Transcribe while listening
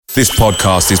This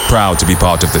podcast is proud to be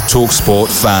part of the TalkSport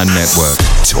Fan Network.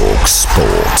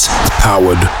 TalkSport.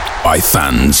 Powered by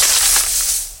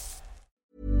fans.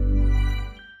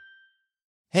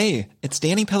 Hey, it's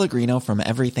Danny Pellegrino from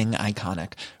Everything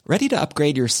Iconic. Ready to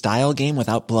upgrade your style game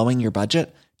without blowing your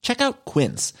budget? Check out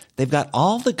Quince. They've got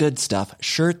all the good stuff,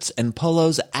 shirts and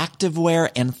polos,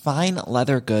 activewear, and fine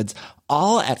leather goods,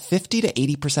 all at 50 to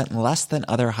 80% less than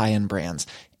other high-end brands.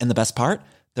 And the best part?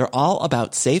 They're all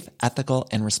about safe, ethical,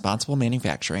 and responsible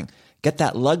manufacturing. Get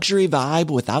that luxury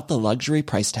vibe without the luxury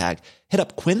price tag. Hit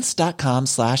up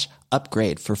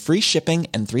quince.com/upgrade for free shipping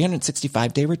and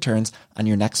 365-day returns on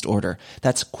your next order.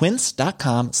 That's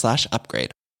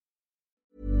quince.com/upgrade.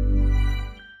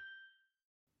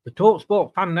 The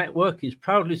TalkSport Fan Network is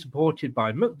proudly supported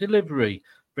by McDelivery,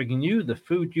 bringing you the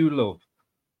food you love.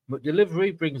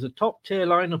 McDelivery brings a top-tier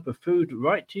lineup of food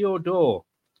right to your door.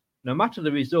 No matter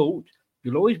the result,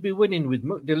 you'll always be winning with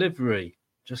McDelivery,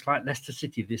 just like Leicester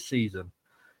City this season.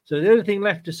 So the only thing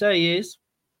left to say is,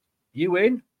 you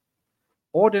in?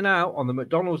 Order now on the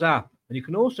McDonald's app, and you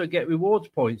can also get rewards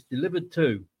points delivered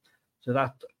too. So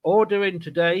that ordering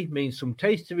today means some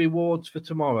tasty rewards for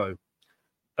tomorrow.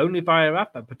 Only via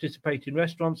app at participating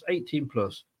restaurants,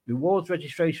 18+. Rewards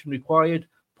registration required.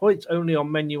 Points only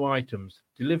on menu items.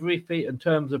 Delivery fee and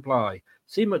terms apply.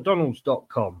 See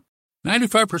mcdonalds.com.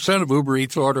 95% of Uber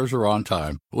Eats orders are on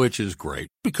time, which is great,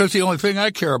 because the only thing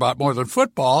I care about more than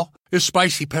football is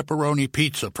spicy pepperoni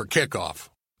pizza for kickoff.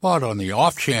 But on the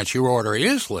off chance your order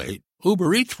is late,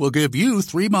 Uber Eats will give you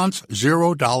 3 months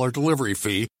 $0 delivery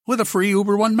fee with a free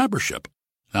Uber One membership.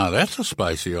 Now that's a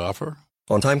spicy offer.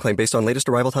 On-time claim based on latest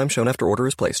arrival time shown after order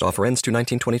is placed. Offer ends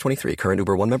 2/19/2023. Current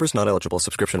Uber One members not eligible.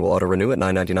 Subscription will auto-renew at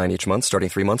 $9.99 each month, starting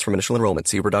 3 months from initial enrollment.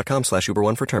 See uber.com/Uber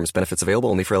One for terms. Benefits available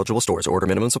only for eligible stores. Order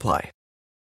minimums apply.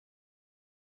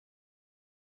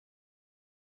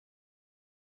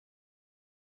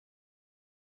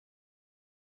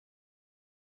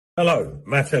 Hello,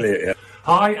 Matt Elliott here.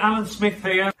 Hi, Alan Smith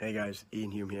here. Hey guys,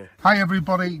 Ian Hume here. Hi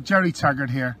everybody, Jerry Taggart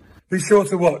here. Be sure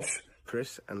to watch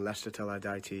Chris and Leicester Till I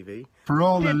Die TV for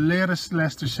all the latest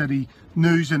Leicester City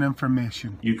news and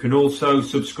information. You can also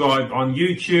subscribe on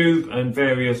YouTube and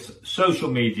various social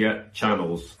media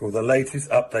channels for the latest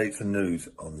updates and news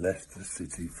on Leicester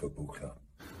City Football Club.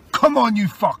 Come on, you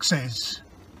foxes!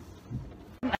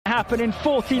 Happen in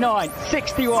 49,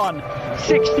 61,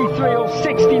 63 or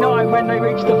 69 when they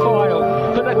reach the final.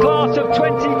 But the class of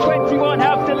 2021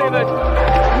 have delivered.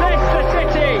 Leicester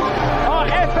City are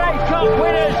FA Cup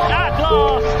winners at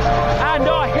last and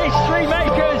are history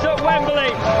makers at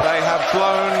Wembley. They have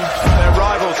blown their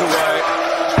rivals away.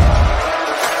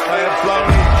 They have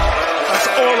blown us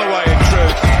all away in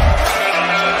truth.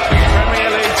 Premier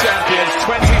League champions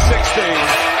 2016.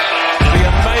 The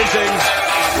amazing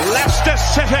Leicester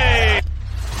City!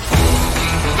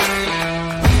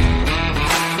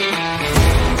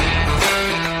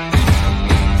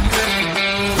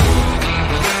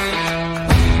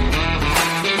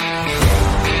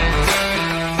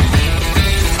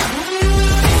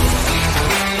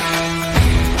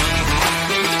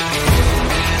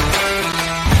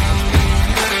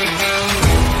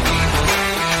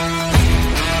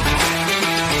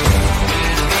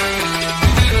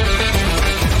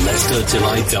 Till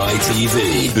I Die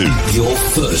TV, your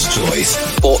first choice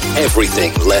for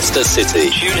everything Leicester City.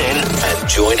 Tune in and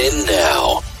join in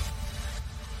now.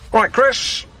 Right,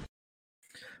 Chris.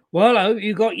 Well, I hope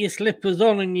you got your slippers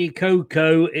on and your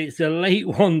cocoa. It's a late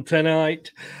one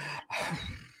tonight.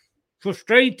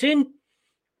 Frustrating,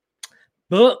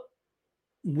 but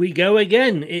we go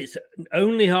again. It's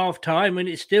only half time and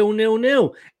it's still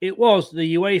 0-0. It was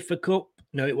the UEFA Cup.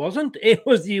 No, it wasn't. It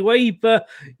was the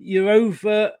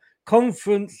Europa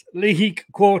Conference League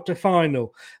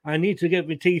quarter-final. I need to get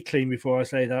my teeth clean before I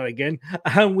say that again.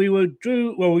 And we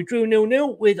drew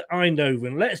 0-0 with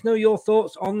Eindhoven. Let us know your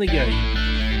thoughts on the game.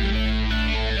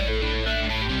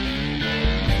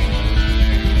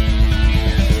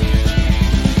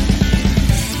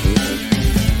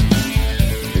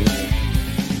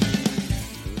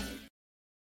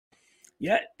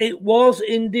 Yeah, it was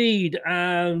indeed.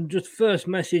 Just first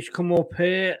message come up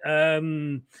here.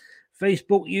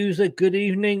 Facebook user, good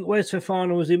evening. Wes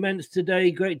Fofana was immense today.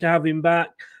 Great to have him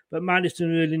back. But Maddison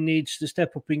really needs to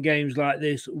step up in games like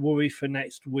this. Worry for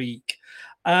next week.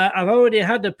 I've already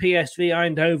had a PSV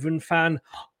Eindhoven fan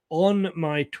on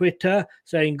my Twitter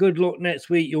saying, good luck next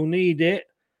week. You'll need it.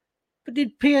 But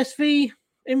did PSV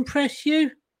impress you?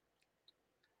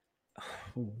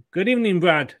 Good evening,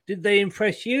 Brad. Did they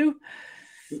impress you?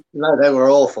 No, they were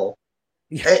awful.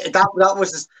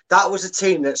 That was a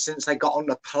team that since they got on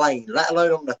the plane, let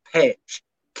alone on the pitch,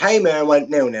 came here and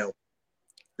went 0-0.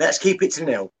 Let's keep it to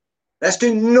 0. Let's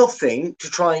do nothing to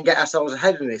try and get ourselves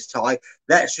ahead in this tie.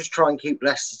 Let's just try and keep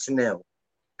Leicester to 0.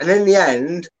 And in the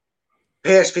end,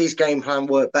 PSV's game plan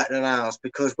worked better than ours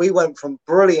because we went from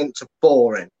brilliant to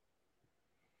boring.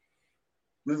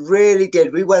 We really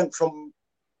did. We went from,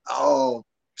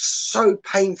 so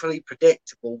painfully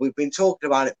predictable. We've been talking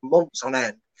about it for months on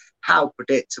end, how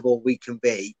predictable we can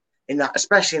be in that,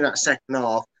 especially in that second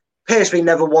half. PSV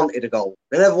never wanted a goal.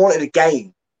 They never wanted a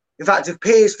game. In fact, if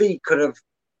PSV could have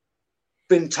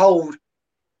been told,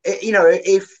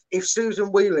 if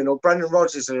Susan Whelan or Brendan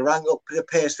Rodgers had rang up the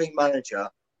PSV manager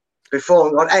before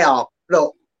and gone, hey,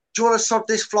 look, do you want to sod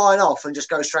this flying off and just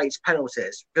go straight to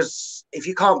penalties? Because if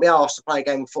you can't be asked to play a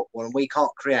game of football and we can't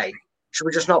create, should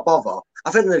we just not bother?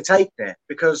 I think they've taken it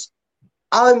because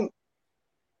look,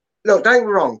 don't get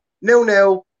me wrong,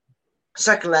 0-0,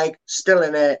 second leg, still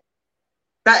in it,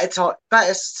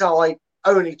 better side,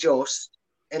 only just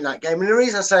in that game. And the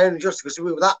reason I say only just because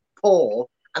we were that poor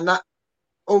and that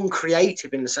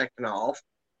uncreative in the second half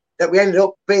that we ended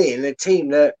up being a team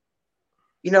that,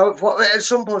 at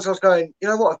some points I was going, you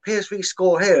know what, if PSV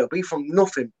score here, it'll be from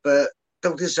nothing, but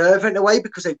they'll deserve it in a way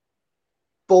because they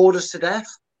bored us to death.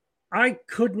 I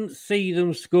couldn't see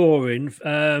them scoring.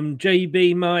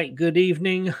 JB, Mike, good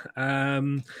evening.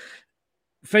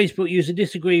 Facebook user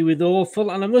disagree with awful,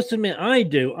 and I must admit I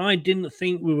do. I didn't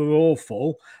think we were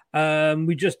awful.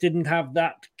 We just didn't have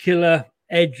that killer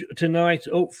edge tonight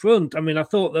up front. I mean, I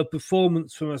thought the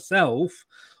performance for myself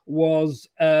was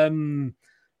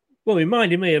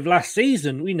reminded me of last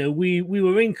season. We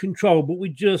were in control, but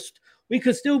we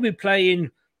could still be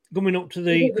playing coming up to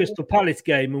the Crystal Palace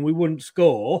game and we wouldn't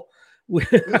score.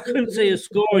 I couldn't see us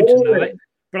scoring tonight,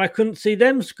 but I couldn't see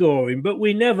them scoring. But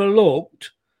we never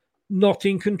looked not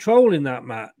in control in that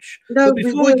match. No, but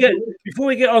before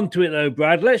we get onto it though,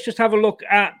 Brad, let's just have a look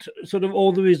at sort of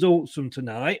all the results from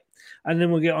tonight, and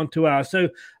then we'll get onto ours. So,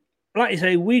 like you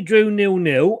say, we drew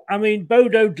 0-0. I mean,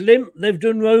 Bodo Glimt, they've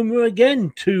done Roma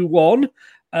again 2-1.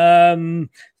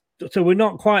 So we're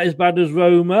not quite as bad as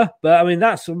Roma, but I mean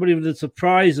that's somebody with the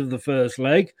surprise of the first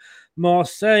leg.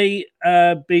 Marseille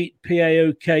beat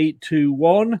PAOK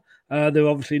 2-1. They're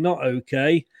obviously not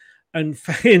okay. And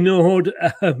Feyenoord,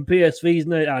 PSV's,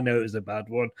 I know it was a bad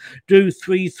one, drew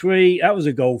 3-3. That was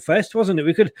a goal fest, wasn't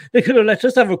it? They could have let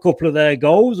us have a couple of their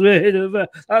goals.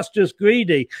 That's just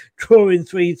greedy. Drawing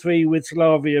 3-3 with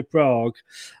Slavia Prague.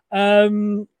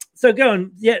 So go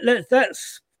on. Yeah,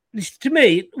 that's to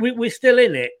me, we're still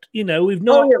in it. We've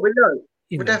not. Oh yeah, we know.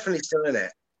 We're definitely still in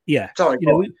it. Yeah. Sorry.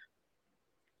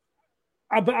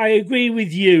 But I agree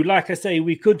with you. Like I say,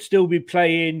 we could still be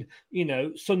playing,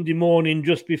 Sunday morning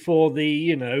just before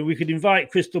we could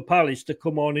invite Crystal Palace to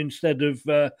come on instead of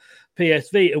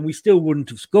PSV and we still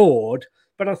wouldn't have scored.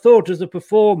 But I thought as a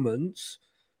performance,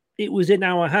 it was in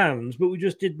our hands, but we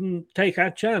just didn't take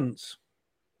our chance.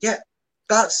 Yeah,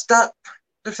 that's that.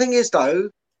 The thing is, though,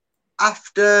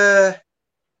 after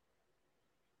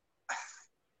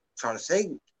Barnes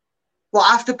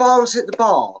hit the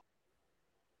bar,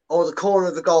 or the corner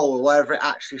of the goal, or wherever it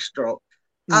actually struck.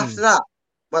 After that,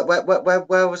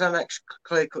 where was our next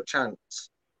clear-cut chance?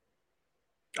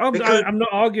 I'm not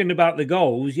arguing about the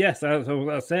goals. Yes, that's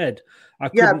what I said.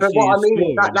 But what I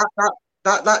mean is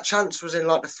that chance was in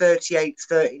like the 38th,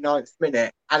 39th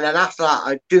minute, and then after that,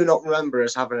 I do not remember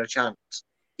us having a chance.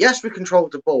 Yes, we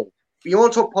controlled the ball. But you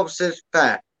want to talk positive,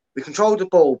 fair. We controlled the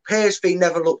ball. PSV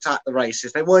never looked at the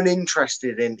races. They weren't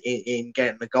interested in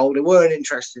getting the goal. They weren't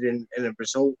interested in a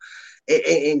result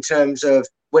in terms of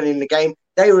winning the game.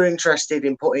 They were interested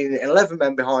in putting 11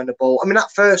 men behind the ball. I mean,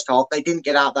 that first half, they didn't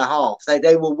get out their half.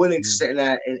 They were willing to sit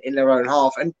in their own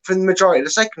half. And for the majority of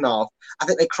the second half, I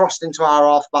think they crossed into our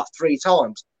half about 3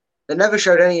 times. They never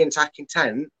showed any attack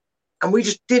intent. And we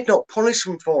just did not punish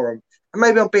them for them. And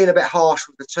maybe I'm being a bit harsh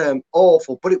with the term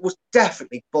awful, but it was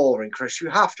definitely boring, Chris. You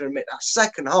have to admit that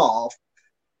second half,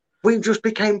 we just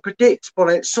became predictable.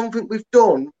 And it's something we've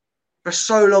done for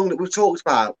so long that we've talked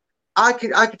about. I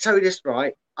could tell you this,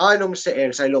 right? I normally sit here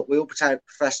and say, look, we all pretend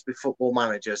profess to be football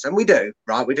managers. And we do,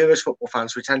 right? We do as football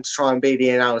fans. We tend to try and be the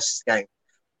analysis game.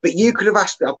 But you could have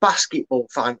asked a basketball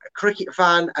fan, a cricket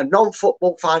fan, a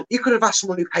non-football fan. You could have asked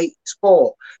someone who hated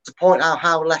sport to point out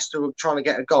how Leicester were trying to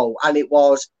get a goal. And it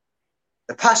was,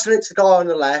 they're passing it to the guy on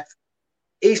the left.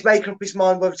 He's making up his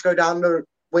mind whether to go down the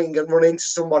wing and run into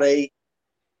somebody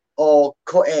or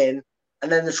cut in.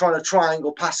 And then they're trying to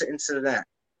triangle, pass it into the net.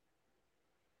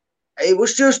 It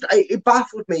was just, it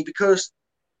baffled me because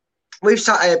we've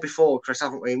sat here before, Chris,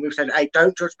 haven't we? And we've said, hey,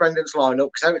 don't judge Brendan's lineup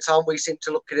because every time we seem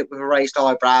to look at it with a raised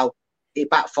eyebrow, it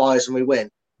backfires and we win.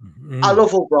 I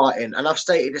love Albrighton, and I've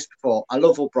stated this before. I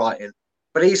love Albrighton.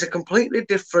 but he's a completely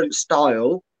different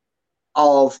style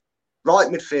of right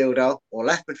midfielder or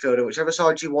left midfielder, whichever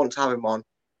side you want to have him on.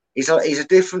 He's a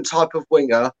different type of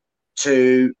winger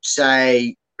to,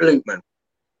 say, Lookman,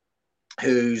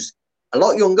 who's a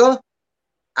lot younger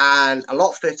and a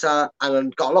lot fitter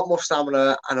and got a lot more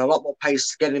stamina and a lot more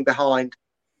pace getting behind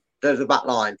the back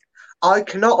line. I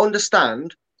cannot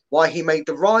understand why he made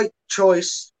the right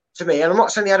choice to me. And I'm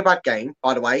not saying he had a bad game,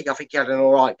 by the way. I think he had an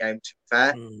all right game, to be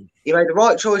fair. He made the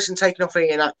right choice in taking off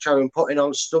Iheanacho and putting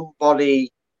on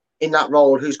somebody in that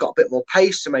role who's got a bit more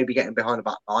pace to maybe getting behind the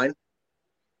back line.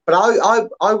 But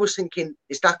I was thinking,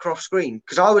 is Daka off screen?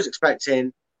 Because I was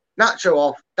expecting Nacho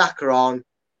off, Daka on,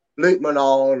 Lookman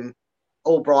on,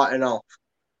 Albrighton off.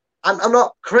 I'm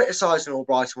not criticising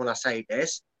Albrighton when I say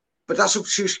this, but that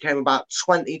substitution came about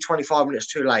 20, 25 minutes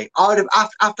too late. I'd have,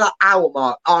 after that hour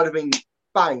mark, I'd have been,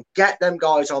 bang, get them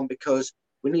guys on because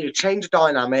we need to change the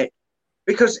dynamic.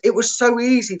 Because it was so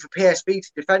easy for PSV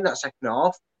to defend that second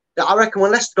half that I reckon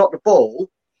when Leicester got the ball,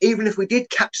 even if we did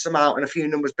catch them out and a few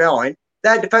numbers behind,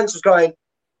 their defence was going,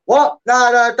 what?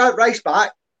 No, don't race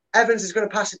back. Evans is going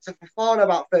to pass it to Fofana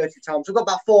about 30 times. We've got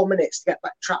about 4 minutes to get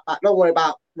back, track back. Don't worry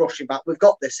about rushing back. We've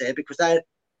got this here because I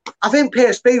think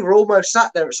PSV were almost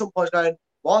sat there at some point going,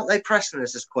 why aren't they pressing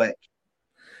us as quick?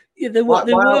 Yeah, they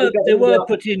were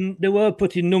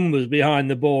putting numbers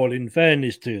behind the ball. In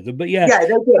fairness to them, but yeah, they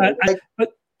did.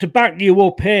 But to back you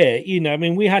up here, I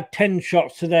mean, we had 10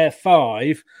 shots to their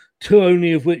 5, 2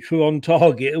 only of which were on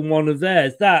target, and 1 of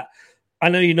theirs. That I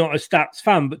know you're not a stats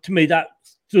fan, but to me that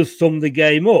just summed the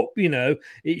game up.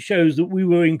 It shows that we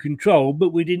were in control,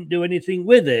 but we didn't do anything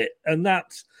with it, and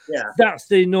that's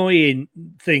the annoying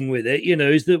thing with it.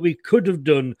 Is that we could have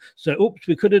done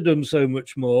we could have done so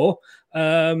much more,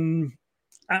 and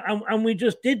we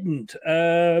just didn't.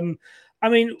 I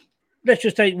mean,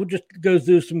 we'll just go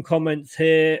through some comments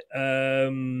here.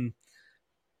 Iheanacho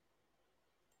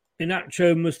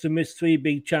must have missed 3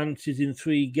 big chances in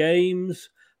 3 games.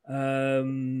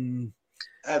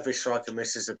 Every striker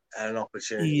misses an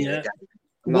opportunity. Yeah.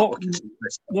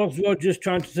 Was Rodgers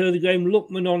trying to throw the game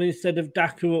Lookman on instead of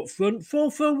Daka up front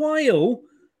for a while?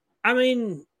 I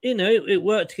mean, it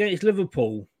worked against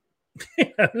Liverpool.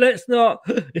 Let's not,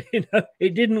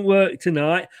 it didn't work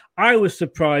tonight. I was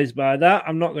surprised by that.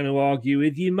 I'm not going to argue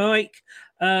with you, Mike.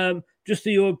 Just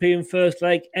the European first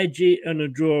leg, edgy and a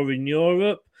draw in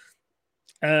Europe.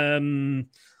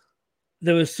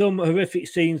 There were some horrific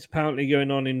scenes apparently going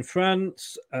on in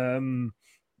France. Barnes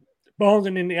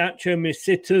and Iheanacho missed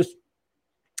sitters,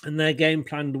 and their game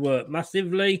plan worked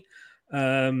massively.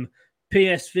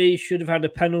 PSV should have had a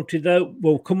penalty, though.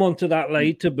 We'll come on to that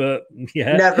later, but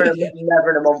yeah. Never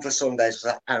in a month of Sundays was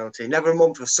that penalty. Never in a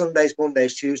month of Sundays,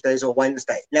 Mondays, Tuesdays, or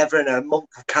Wednesdays. Never in a month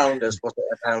of calendars was it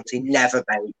a penalty. Never,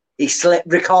 mate.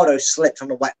 Ricardo slipped on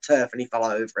the wet turf and he fell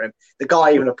over him. The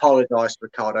guy even apologised to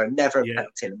Ricardo. Never a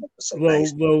penalty in a month of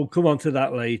Sundays. We'll come on to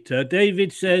that later.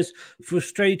 David says,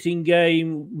 frustrating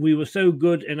game. We were so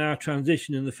good in our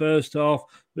transition in the first half,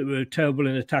 but we were terrible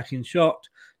in attacking shot.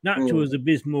 Nacho was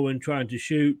abysmal in trying to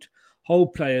shoot. Whole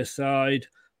play aside,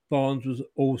 Barnes was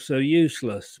also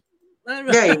useless. Yeah,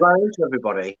 he ran into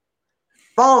everybody.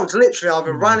 Barnes literally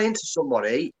either ran into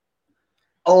somebody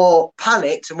or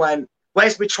panicked and went,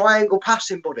 where's my triangle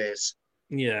passing buddies?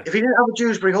 Yeah. If he didn't have a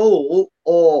Dewsbury Hall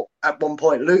or at one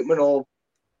point Lookman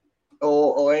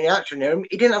or any action near him,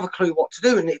 he didn't have a clue what to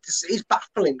do. And it's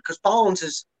baffling because Barnes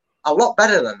is a lot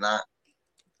better than that.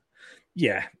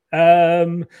 Yeah.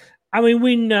 I mean,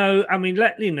 we know,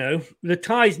 the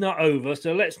tie's not over,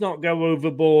 so let's not go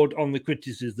overboard on the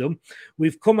criticism.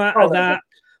 We've come out of that.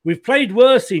 We've played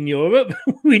worse in Europe.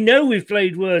 We know we've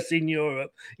played worse in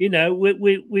Europe.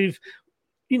 We've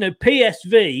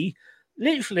PSV,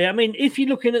 literally, I mean, if you're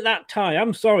looking at that tie,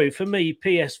 I'm sorry, for me,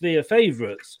 PSV are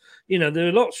favourites. They're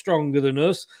a lot stronger than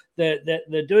us. They're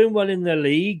doing well in their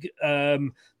league.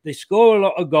 They score a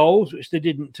lot of goals, which they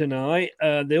didn't tonight.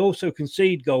 They also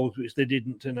concede goals, which they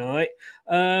didn't tonight.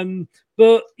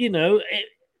 But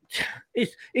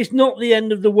it's not the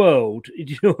end of the world. Do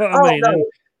you know what I mean?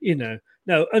 No.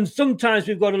 No. And sometimes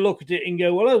we've got to look at it and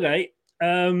go, well, okay.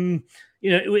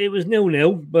 It was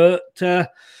 0-0, but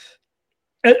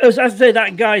as I say,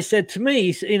 that guy said to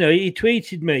me, he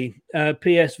tweeted me,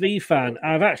 PSV fan.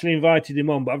 I've actually invited him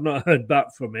on, but I've not heard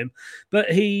back from him.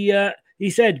 But he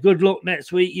said, good luck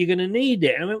next week. You're going to need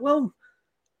it. And I went, well,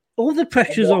 all the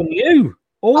pressure's on you.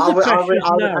 I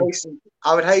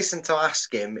would hasten to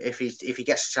ask him if he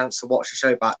gets a chance to watch the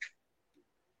show back.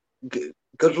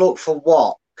 Good luck for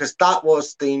what? Because that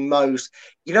was the most,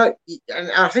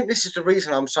 and I think this is the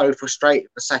reason I'm so frustrated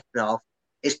the second half,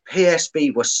 is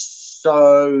PSV was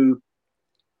so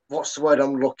what's the word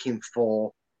I'm looking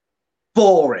for?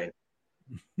 Boring.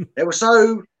 They were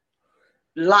so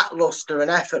lackluster and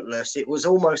effortless, it was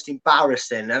almost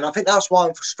embarrassing. And I think that's why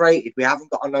I'm frustrated we haven't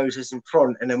got our noses in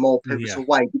front in a more pivotal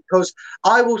way. Because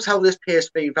I will tell this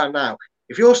PSV fan now,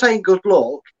 if you're saying good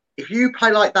luck, if you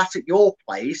play like that at your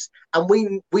place and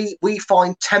we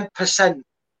find 10%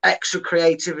 extra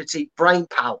creativity, brain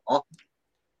power,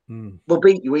 we'll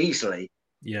beat you easily.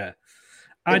 Yeah.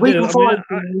 If we can find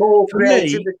more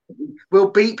creativity, we'll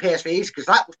beat PSV because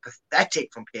that was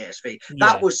pathetic from PSV.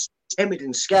 That was timid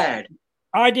and scared.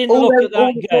 I didn't look at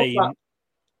that game.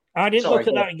 I didn't look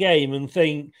at that game and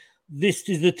think this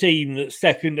is the team that's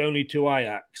second only to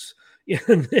Ajax.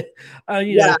 And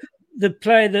you know, the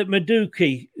player that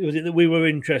Madueke was it that we were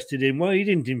interested in. Well, he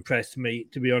didn't impress me,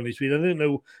 to be honest with you. I don't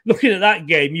know. Looking at that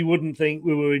game, you wouldn't think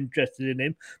we were interested in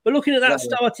him. But looking at that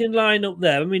starting lineup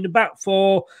there, I mean, the back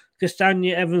four: Castagna,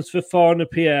 Evans, Fofana,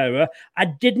 Piera. I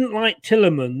didn't like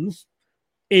Tielemans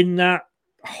in that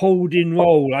holding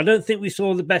role. I don't think we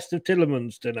saw the best of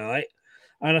Tielemans tonight,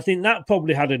 and I think that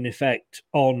probably had an effect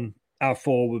on our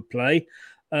forward play.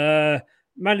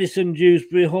 Maddison,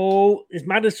 Dewsbury Hall. Is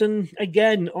Maddison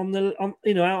again on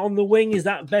the wing? Is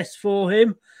that best for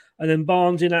him? And then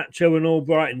Barnes, Inacho, and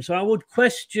Albrighton. So I would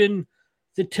question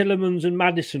the Tielemans and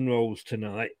Maddison roles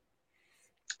tonight.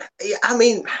 I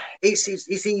mean, it's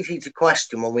easy to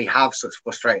question when we have such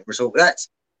frustrating results. Let's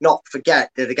not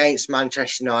forget that against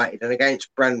Manchester United and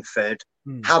against Brentford,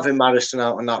 having Maddison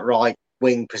out on that right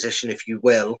wing position, if you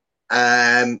will,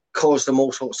 caused them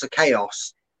all sorts of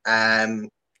chaos.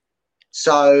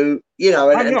 So, you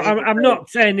know... I'm not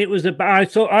saying it was I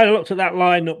looked at that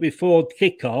lineup before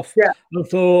kickoff and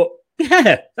thought,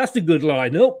 that's a good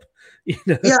lineup. You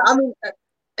know? Yeah, I mean,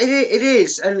 it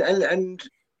is. And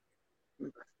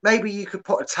maybe you could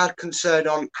put a tad concern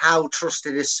on how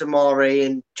trusted is Samari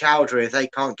and Chowdhury if they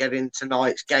can't get in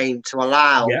tonight's game to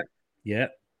allow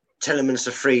Tielemans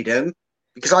the freedom.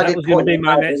 Because that was going to be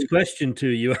my next question to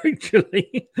you,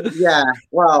 actually. Yeah,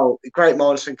 well, great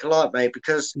minds think alike, mate.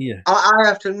 Because I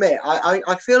have to admit,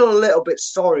 I feel a little bit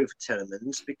sorry for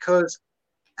Tielemans because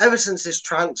ever since this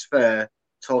transfer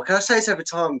talk, and I say this every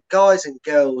time, guys and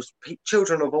girls,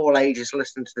 children of all ages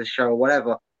listen to the show or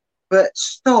whatever, but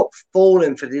stop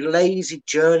falling for the lazy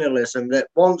journalism that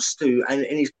wants to and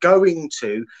is going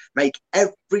to make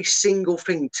every single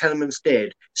thing Tielemans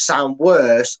did sound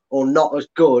worse or not as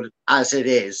good as it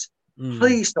is.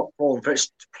 Please stop falling for it.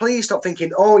 Please stop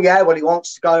thinking, oh, yeah, well, he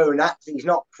wants to go and actually he's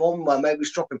not performing well, maybe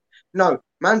stop him. No,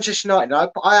 Manchester United,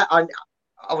 I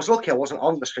was lucky I wasn't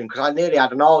on the stream because I nearly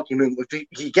had an argument with the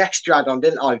guest you had on,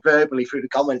 didn't I, verbally through the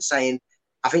comments saying,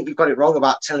 I think you've got it wrong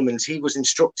about Tielemans. He was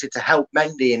instructed to help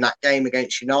Mendy in that game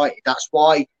against United. That's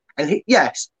why. And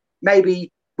yes,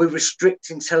 maybe we're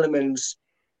restricting Tielemans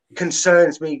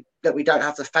concerns me that we don't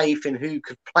have the faith in who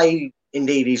could play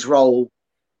indeed his role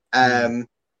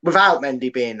without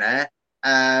Mendy being there.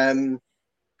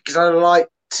 Because I like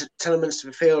Tielemans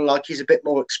to feel like he's a bit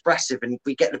more expressive and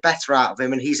we get the better out of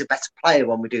him and he's a better player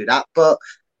when we do that. But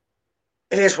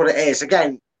it is what it is.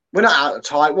 Again, we're not out of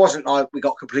time. It wasn't like we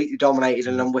got completely dominated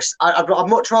and then I'd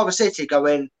much rather City go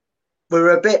in.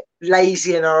 We're a bit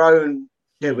lazy in our own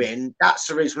doing. That's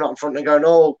the reason we're not in front and going,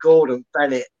 oh, Gordon,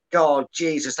 Bennett, God,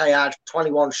 Jesus, they had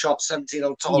 21 shots, 17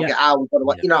 on target. That's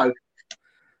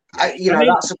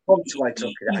a positive way to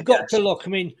look at it. You've got to look. I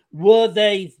mean, were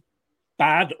they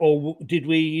bad or did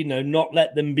we, not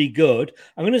let them be good?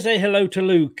 I'm going to say hello to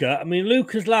Luca. I mean,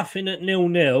 Luca's laughing at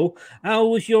 0-0. How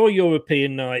was your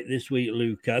European night this week,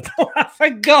 Luca? I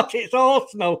forgot it's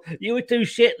Arsenal. You were too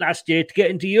shit last year to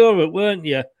get into Europe, weren't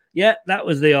you? Yeah, that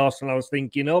was the Arsenal I was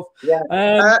thinking of. Yeah.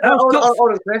 Hold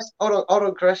on, Chris. Hold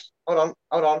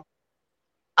on.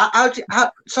 How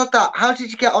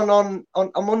did you get on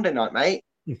Monday night, mate?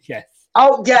 Yes.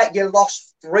 Oh, yeah, you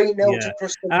lost 3-0 to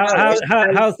Crystal Palace.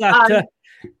 How's that?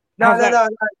 No.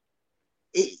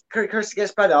 Chris, it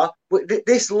gets better.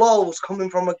 This lul's coming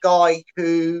from a guy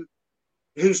whose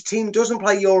team doesn't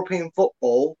play European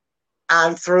football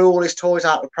and threw all his toys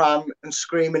out the pram and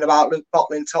screaming about Luke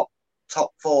Bottling top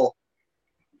four.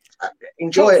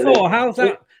 Enjoy top four.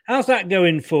 Luke. How's that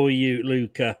going for you,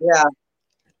 Luca? Yeah.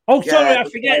 Oh, sorry, I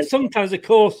forget. Sometimes, of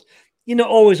course, you're not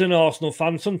always an Arsenal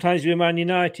fan. Sometimes you're a Man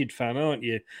United fan, aren't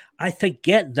you? I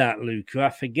forget that, Luca. I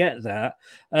forget that.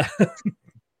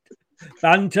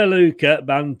 Banter, Luca,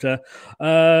 banter.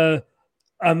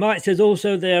 Mike says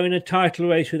also they're in a title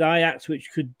race with Ajax,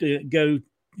 which could go.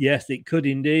 Yes, it could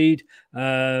indeed.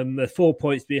 They're 4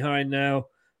 points behind now.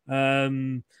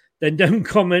 then don't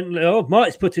comment, oh,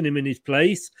 Mike's putting him in his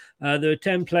place. There are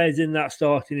 10 players in that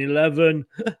starting 11.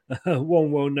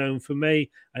 One well known for me,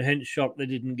 and hence shocked they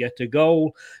didn't get a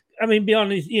goal. I mean, be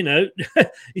honest, you know,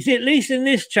 you see, at least in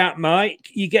this chat,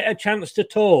 Mike, you get a chance to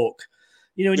talk.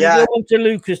 You know, when you go onto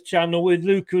Luca's channel with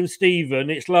Luca and Stephen,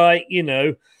 it's like, you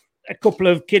know, a couple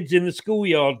of kids in the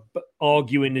schoolyard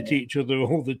arguing at each other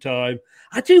all the time.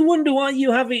 I do wonder why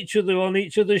you have each other on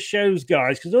each other's shows,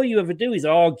 guys, because all you ever do is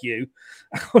argue.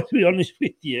 I want to be honest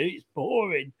with you, it's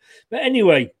boring. But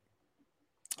anyway,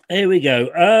 here we go.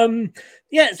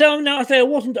 So now I say I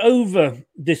wasn't over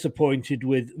disappointed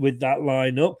with that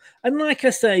lineup. And like I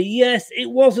say, yes, it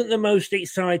wasn't the most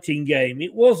exciting game.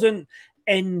 It wasn't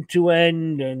end to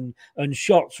end and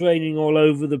shots raining all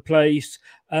over the place.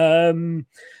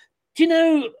 Do you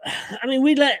know, I mean,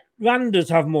 we let Randers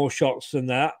have more shots than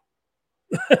that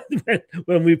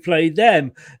when we played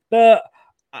them. But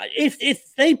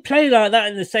if they play like that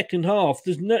in the second half,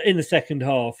 in the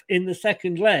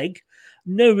second leg,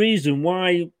 no reason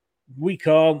why we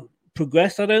can't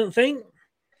progress, I don't think.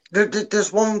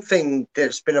 There's one thing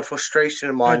that's been a frustration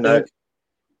of mine though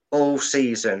all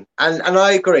season. And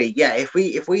I agree, yeah, if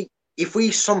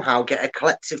we somehow get a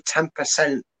collective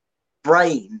 10%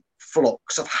 brain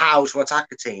flux of how to attack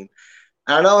a team.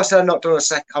 And I know I said I'm not doing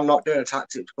a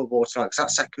tactical football tonight because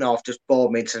that second half just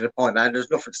bored me to the point that there's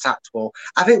nothing tactical.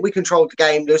 I think we controlled the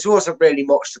game. There wasn't really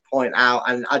much to point out,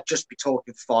 and I'd just be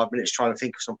talking for 5 minutes trying to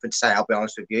think of something to say, I'll be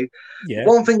honest with you. Yeah.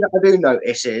 One thing that I do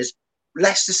notice is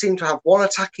Leicester seem to have one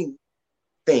attacking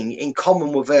thing in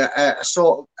common with a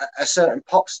certain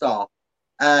pop star,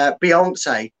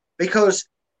 Beyonce, because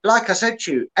like I said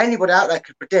to you, anybody out there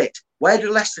could predict where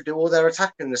do Leicester do all their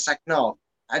attacking in the second half,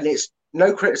 and it's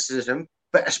no criticism,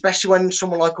 but especially when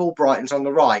someone like Albrighton's on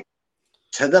the right,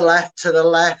 to the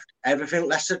left, everything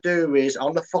Leicester do is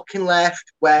on the fucking left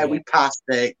where we passed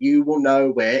it, you will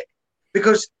know it.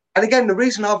 Because, and again, the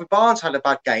reason Harvey Barnes had a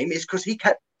bad game is because he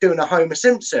kept doing a Homer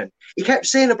Simpson. He kept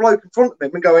seeing a bloke in front of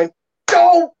him and going,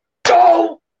 go,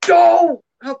 go, go.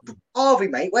 Oh, Harvey,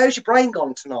 mate, where's your brain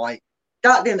gone tonight?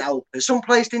 That didn't help us. Some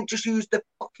players didn't just use the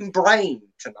fucking brain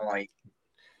tonight.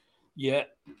 Yeah.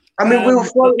 I mean, we were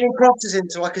floating crosses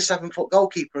into like a 7-foot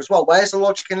goalkeeper as well. Where's the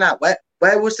logic in that? Where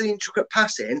was the intricate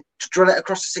passing to drill it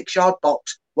across the 6-yard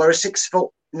box where a 6'9"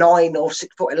 or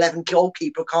 6'11"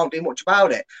 goalkeeper can't do much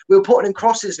about it? We were putting in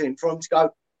crosses in for him to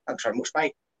go, thanks very much,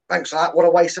 mate. Thanks for that. What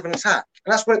a waste of an attack.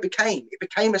 And that's what it became. It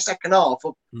became a second half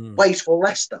of wasteful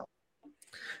Leicester.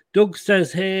 Doug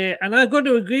says here, and I've got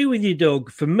to agree with you, Doug.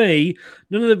 For me,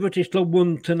 none of the British club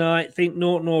won tonight. Think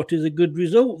 0-0 is a good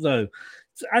result, though.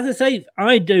 So, as I say,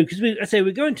 I do, because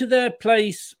we're going to their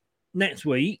place next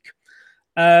week,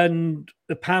 and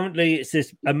apparently it's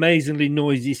this amazingly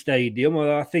noisy stadium.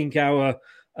 Well, I think our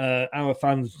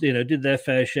fans, did their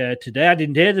fair share today. I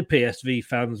didn't hear the PSV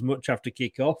fans much after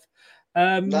kick-off.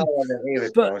 But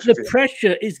the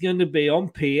pressure is going to be on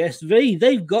PSV.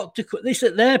 They've got to put this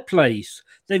at their place.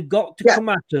 They've got to come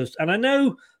at us. And I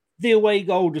know the away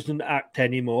goal doesn't act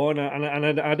anymore,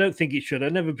 and I don't think it should. I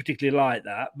never particularly liked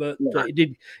that, but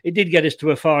it did get us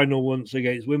to a final once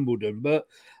against Wimbledon. But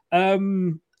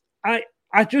I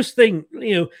just think,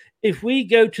 if we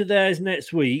go to theirs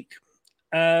next week,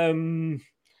 we've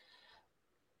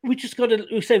got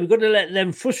to let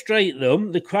them frustrate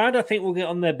them. The crowd, I think, will get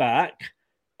on their back,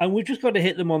 and we've just got to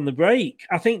hit them on the break.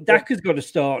 I think Daka's got to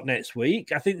start next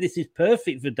week. I think this is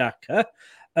perfect for Daka.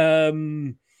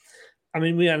 I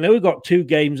know we've got 2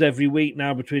 games every week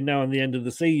now between now and the end of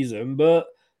the season, but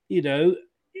he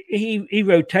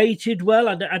rotated well.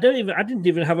 I didn't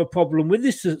even have a problem with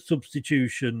his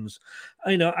substitutions.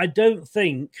 I don't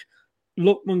think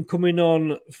Lookman coming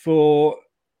on for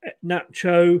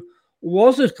Nacho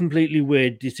was a completely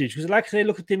weird decision, because, like I say,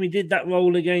 look at him. He did that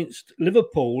role against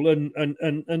Liverpool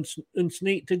and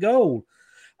sneaked a goal.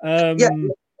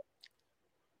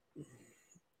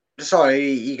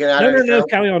 Sorry, you can add No,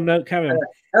 carry on. I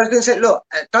was going to say, look,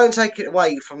 don't take it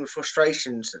away from the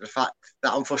frustrations of the fact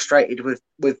that I'm frustrated with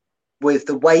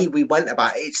the way we went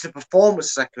about it. It's the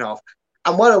performance second half.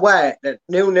 I'm well aware that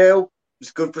 0-0 is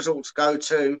a good result to go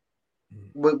to.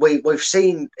 We've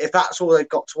seen, if that's all they've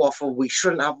got to offer, we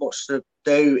shouldn't have much to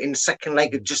do in the second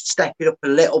leg of just step it up a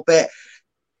little bit.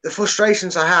 The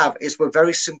frustrations I have is we're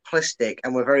very simplistic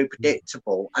and we're very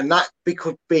predictable, and that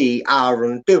could be our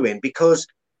undoing, because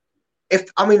if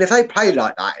they play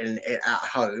like that at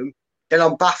home, then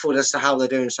I'm baffled as to how they're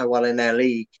doing so well in their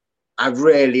league. I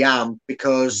really am,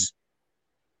 because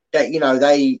they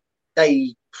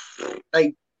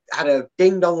had a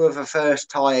ding dong of a first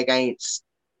tie against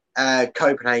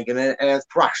Copenhagen and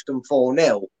thrashed them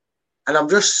 4-0. And I'm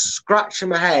just scratching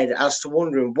my head as to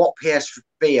wondering what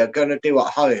PSV are going to do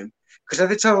at home. Because if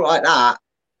it's something like that,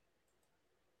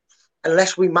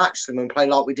 unless we match them and play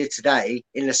like we did today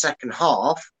in the second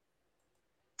half,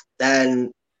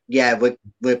 then, yeah, we're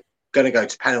going to go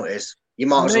to penalties. You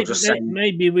might as well just say...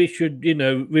 Maybe we should,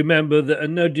 remember that,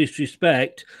 and no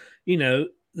disrespect,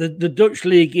 the Dutch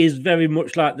league is very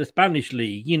much like the Spanish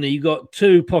league. You got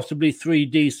 2, possibly 3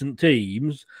 decent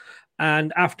teams,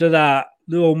 and after that,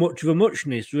 they're all much of a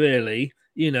muchness, really.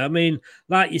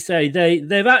 Like you say,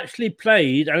 they've actually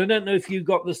played, and I don't know if you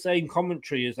got the same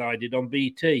commentary as I did on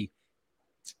BT,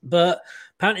 but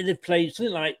apparently they've played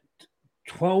something like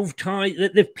 12 times.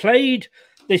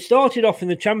 They started off in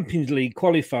the Champions League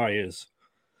qualifiers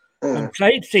and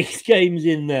played 6 games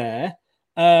in there.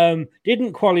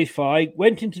 Didn't qualify,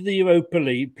 went into the Europa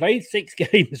League, played 6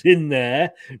 games in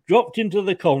there, dropped into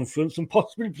the conference, and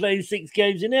possibly played 6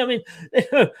 games in there. I mean,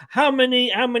 how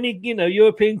many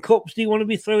European Cups do you want to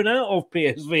be thrown out of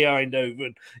PSV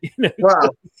Eindhoven? Well,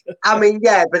 I mean,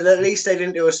 yeah, but at least they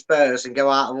didn't do a Spurs and go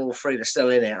out of all 3. They're still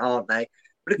in it, aren't they?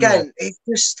 But again, it's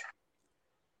just...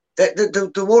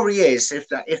 The worry is if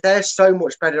they're so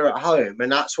much better at home,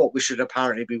 and that's what we should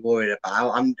apparently be worried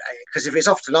about. Because if it's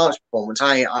off tonight's performance,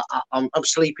 I'm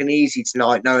sleeping easy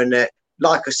tonight, knowing that,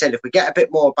 like I said, if we get a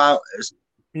bit more about us,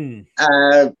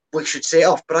 we should see it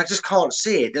off. But I just can't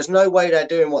see it. There's no way they're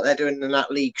doing what they're doing in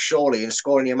that league, surely, and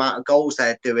scoring the amount of goals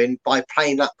they're doing by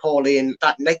playing that poorly and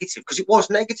that negative. Because it was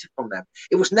negative from them.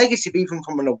 It was negative even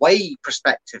from an away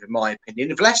perspective, in my opinion.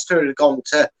 If Leicester had gone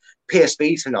to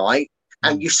PSV tonight,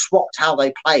 and you swapped how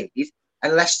they played,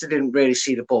 and Leicester didn't really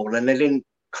see the ball, and they didn't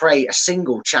create a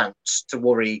single chance to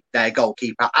worry their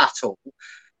goalkeeper at all,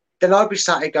 then I'd be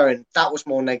sat here going, that was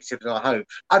more negative than I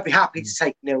hoped. I'd be happy to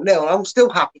take 0-0, and I'm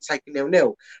still happy to take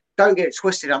 0-0. Don't get it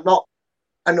twisted. I'm not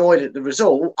annoyed at the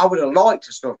result. I would have liked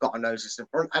us to have got our noses in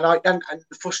front, and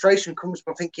the frustration comes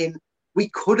from thinking we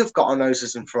could have got our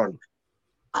noses in front.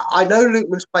 I know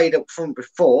Lookman's played up front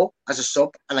before as a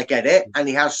sub, and I get it, and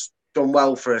he has done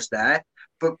well for us there.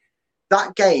 But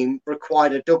that game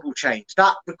required a double change.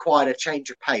 That required a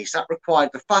change of pace. That required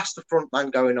the faster front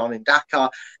man going on in Dakar.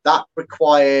 That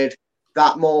required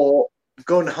that more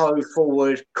gun-ho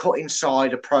forward, cut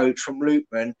inside approach from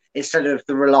Lookman instead of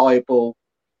the reliable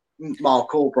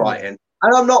Mark Albrighton.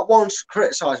 And I'm not one to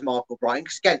criticise Mark Albrighton,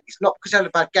 because, again, it's not because they had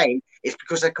a bad game. It's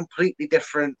because they're completely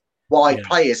different wide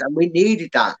players, and we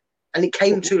needed that. And it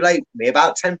came too late for me,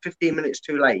 about 10, 15 minutes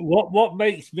too late. What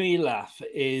makes me laugh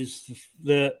is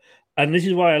that, and this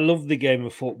is why I love the game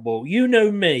of football. You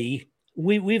know me,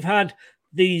 we've had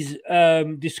these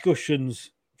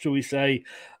discussions, shall we say,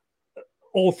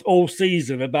 all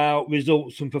season about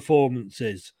results and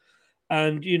performances.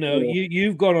 And,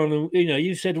 you've gone on and,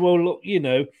 you said, well, look,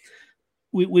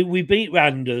 we beat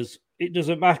Randers. It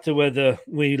doesn't matter whether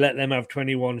we let them have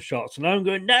 21 shots. And I'm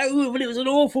going, no, but it was an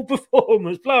awful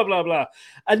performance, blah, blah, blah.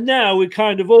 And now we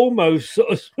kind of almost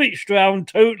sort of switched around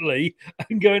totally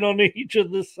and going on each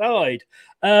other's side.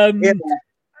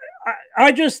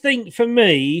 I just think, for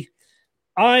me,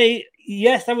 I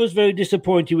was very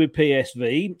disappointed with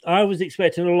PSV. I was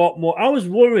expecting a lot more. I was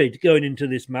worried going into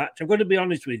this match. I'm going to be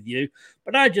honest with you.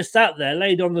 But I just sat there,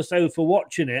 laid on the sofa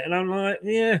watching it. And I'm like,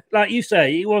 yeah, like you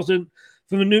say, it wasn't,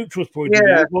 from a neutral's point of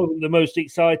view, it wasn't the most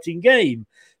exciting game.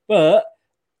 But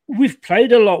we've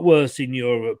played a lot worse in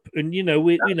Europe. And,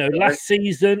 last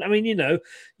season, I mean,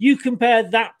 you compare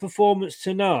that performance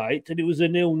tonight, and it was a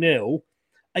 0-0,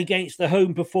 against the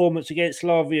home performance against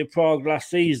Slavia Prague last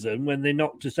season when they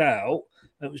knocked us out,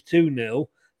 it was 2-0,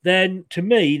 then to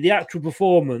me, the actual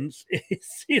performance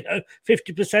is,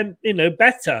 50%,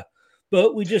 better.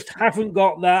 But we just haven't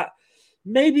got that.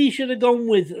 Maybe you should have gone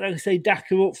with, like I say,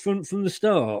 Daka up front from the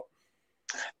start.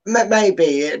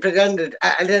 Maybe, but at the end of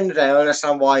the day, I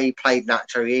understand why he played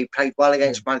naturally. He played well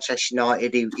against Manchester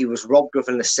United. He was robbed of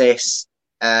an assist.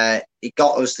 He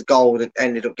got us the goal that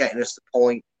ended up getting us the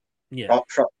point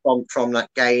from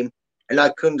that game. And I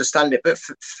could understand it. But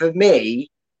for me,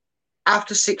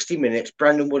 after 60 minutes,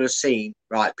 Brendan would have seen,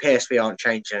 right, PSV aren't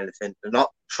changing anything. They're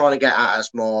not trying to get at us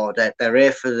more. They're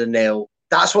here for the 0.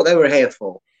 That's what they were here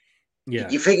for. Yeah,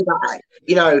 you think about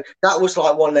it, that was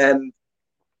like one of them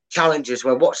challenges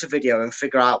where watch the video and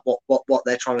figure out what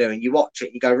they're trying to do, and you watch it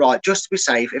and you go, right, just to be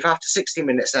safe, if after 60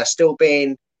 minutes they're still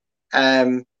being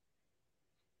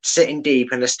sitting deep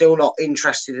and they're still not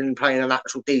interested in playing an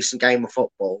actual decent game of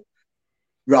football,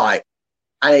 right?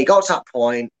 And it got to that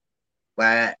point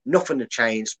where nothing had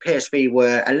changed. PSV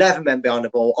were 11 men behind the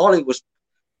ball. Ollie was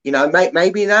You know,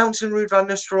 maybe announcing Ruud van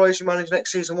Nistelrooy as your manager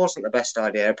next season wasn't the best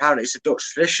idea. Apparently, it's a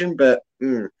Dutch tradition, but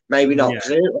maybe not, because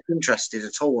they're not interested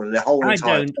at all in the whole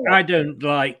entire time. I don't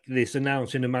like this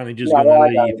announcing the manager's going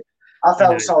to leave. I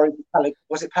felt sorry.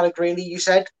 Was it Pellegrini you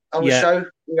said on the show?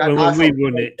 When we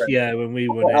won it,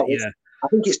 I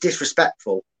think it's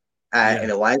disrespectful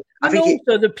in a way. I think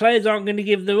also the players aren't going to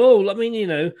give their all. I mean,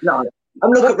 no.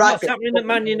 I'm looking what's happening at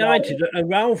Man United.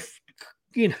 Ralph,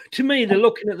 to me, they're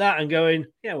looking at that and going,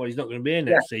 "Yeah, well, he's not going to be in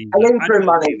next season." An interim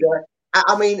manager.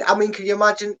 I mean, can you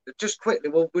imagine just quickly?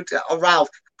 Well, Ralph,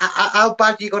 how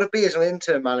bad you got to be as an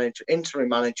interim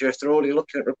manager if they're already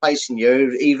looking at replacing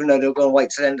you, even though they're going to wait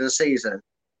till the end of the season?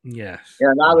 Yes.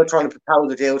 Yeah. Now they're trying to propel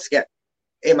the deal to get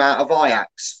him out of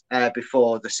Ajax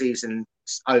before the season's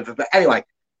over. But anyway,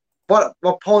 what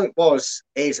my point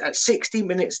is at 60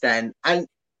 minutes then, and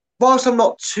whilst I'm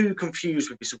not too confused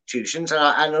with the substitutions, and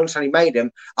I understand he made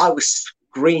them, I was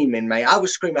screaming, mate. I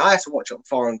was screaming. I had to watch it on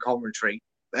foreign commentary,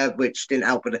 which didn't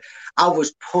help. But I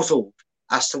was puzzled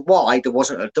as to why there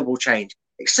wasn't a double change.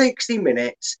 It's 60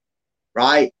 minutes,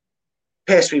 right?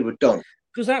 PSV were done.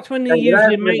 Because that's when he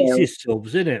usually makes his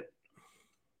subs, isn't it?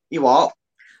 You what?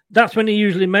 That's when he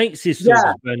usually makes his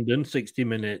subs, Brendan, 60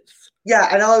 minutes. Yeah,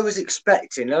 and I was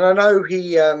expecting, and I know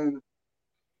he...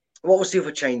 what was the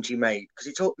other change he made? Because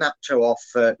he took Nacho off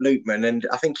Lootman, and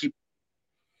I think who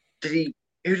did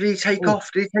he take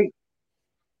off? Did he take...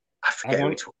 I forget who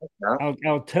he took off now.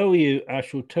 I'll tell you. I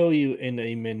shall tell you in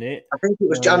a minute. I think it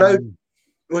was... I know...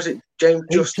 Was it James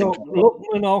Justin? He took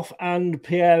Lookman off and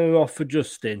Pierre off for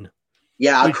Justin.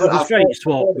 Yeah, which was a straight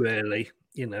swap, really,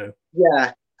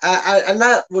 Yeah, and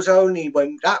that was only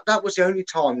when... That was the only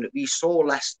time that we saw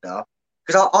Leicester,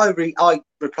 because I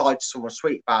replied to someone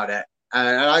sweet about it,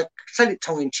 and I said it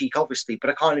tongue-in-cheek, obviously,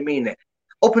 but I kind of mean it.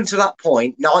 Up until that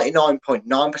point,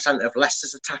 99.9% of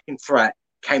Leicester's attacking threat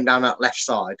came down that left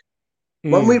side.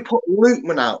 When we put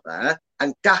Lootman out there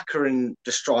and Daka in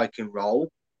the striking role,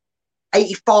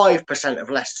 85% of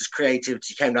Leicester's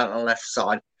creativity came down on the left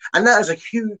side. And that is a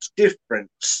huge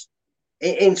difference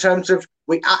in terms of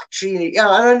we actually... and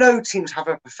I know teams have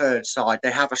a preferred side.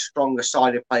 They have a stronger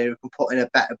sided player who can put in a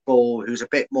better ball, who's a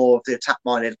bit more of the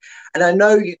attack-minded. And I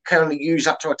know you can only use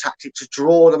that to a tactic to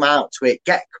draw them out to it,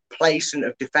 get complacent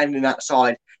of defending that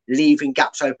side, leaving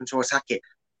gaps open to attack it.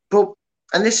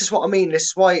 And this is what I mean. This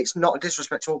is why it's not a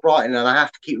disrespect to Brighton, and I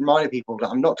have to keep reminding people that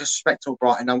I'm not disrespecting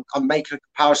Brighton. I'm making a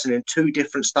comparison in two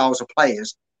different styles of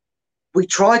players. We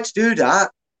tried to do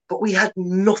that, but we had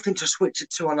nothing to switch it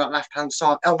to on that left-hand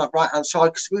side, on that right-hand side,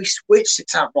 because we switched it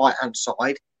to that right-hand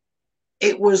side.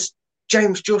 It was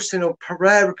James Justin or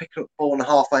Pereira picking up the ball on the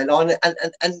halfway line,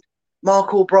 and Mark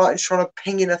Albrighton's trying to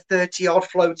ping in a 30-yard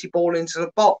floaty ball into the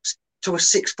box to a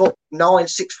 6'9",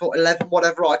 6'11",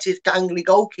 whatever it is, gangly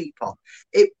goalkeeper.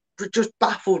 It just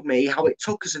baffled me how it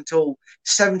took us until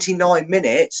 79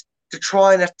 minutes to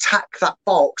try and attack that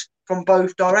box from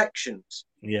both directions.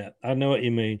 Yeah, I know what you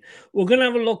mean. We're going to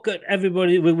have a look at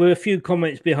everybody. We're a few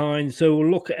comments behind, so we'll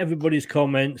look at everybody's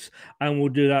comments, and we'll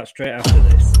do that straight after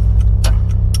this.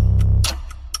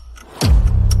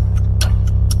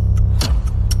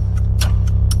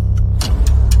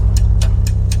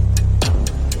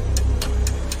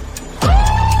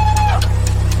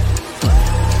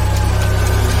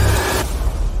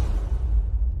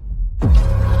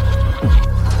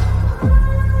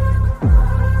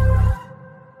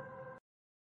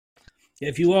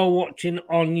 If you are watching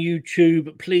on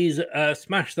YouTube, please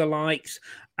smash the likes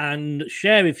and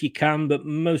share if you can, but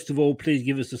most of all, please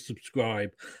give us a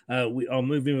subscribe. We are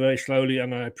moving very slowly,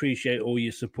 and I appreciate all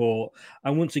your support.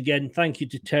 And once again, thank you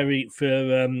to Terry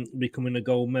for becoming a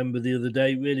gold member the other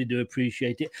day. Really do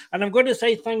appreciate it. And I'm going to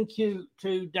say thank you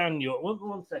to Daniel.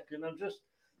 One second.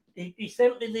 He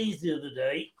sent me these the other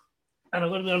day, and I'm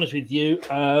going to be honest with you.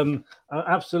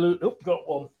 Absolutely. Oh, got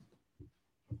one.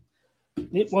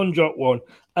 Nip one, drop one.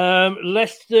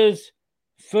 Leicester's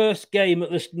first game at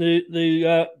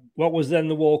the what was then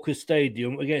the Walker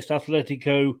Stadium against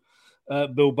Atletico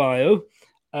Bilbao.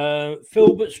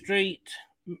 Filbert Street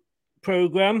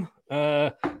programme.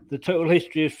 The total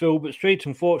history of Filbert Street.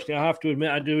 Unfortunately, I have to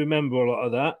admit I do remember a lot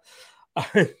of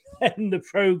that. And the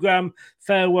programme,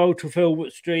 Farewell to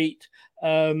Filbert Street.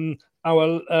 It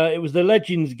was the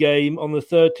Legends game on the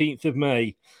 13th of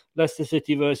May. Leicester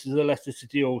City versus the Leicester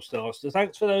City All-Stars. So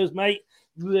thanks for those, mate.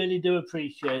 Really do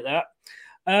appreciate that.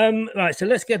 Right, so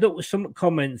let's get up with some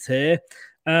comments here.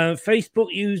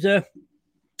 Facebook user,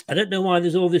 I don't know why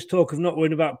there's all this talk of not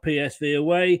worrying about PSV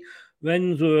away.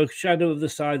 Rennes were a shadow of the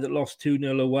side that lost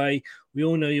 2-0 away. We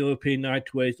all know European night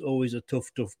away is always a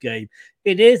tough game.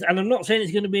 It is, and I'm not saying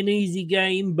it's going to be an easy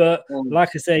game, but like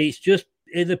I say,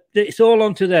 it's all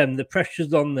onto them. The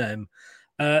pressure's on them.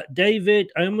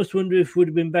 David, I almost wonder if it would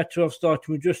have been better off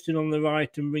starting with Justin on the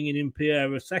right and bringing in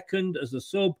Pierre second as a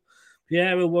sub.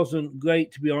 Pierre wasn't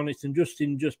great, to be honest, and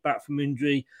Justin, just back from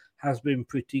injury, has been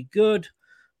pretty good.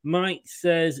 Mike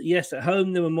says, yes, at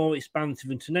home they were more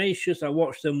expansive and tenacious. I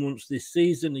watched them once this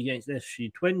season against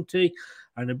SG20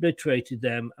 and obliterated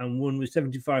them and won with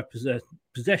 75%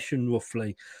 possession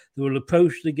roughly. They will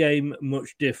approach the game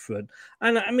much different.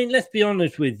 And I mean, let's be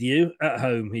honest with you, at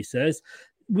home, he says,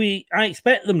 I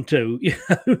expect them to,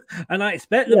 and I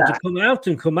expect them to come out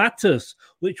and come at us,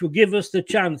 which will give us the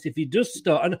chance if he does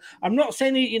start. And I'm not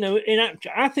saying,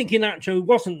 I think Inacho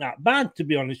wasn't that bad, to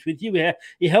be honest with you.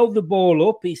 He held the ball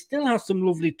up. He still has some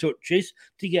lovely touches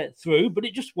to get through, but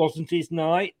it just wasn't his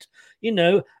night.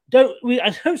 I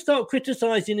don't start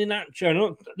criticising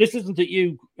Inacho. This isn't at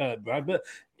you, Brad, but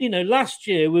last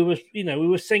year we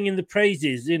were singing the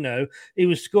praises. He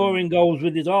was scoring goals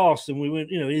with his arse, and we were,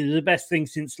 he was the best thing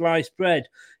since sliced bread.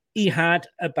 He had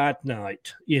a bad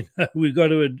night. We've got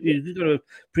to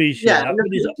appreciate that.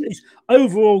 But his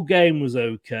overall game was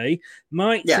okay.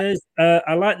 Mike says,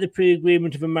 I like the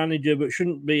pre-agreement of a manager, but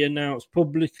shouldn't be announced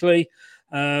publicly.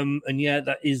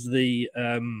 That is the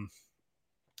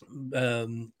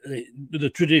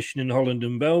tradition in Holland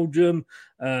and Belgium.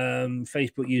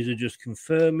 Facebook user just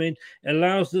confirming. It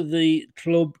allows the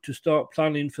club to start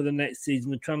planning for the next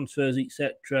season, the transfers,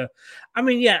 etc.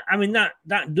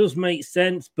 That does make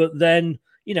sense, but then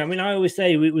I always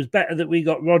say it was better that we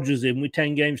got Rodgers in with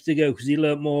 10 games to go because he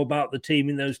learned more about the team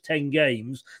in those 10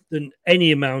 games than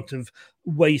any amount of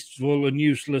wasteful and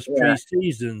useless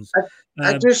pre-seasons.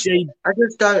 I just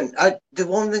don't. The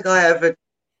one thing I ever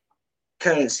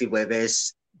currency with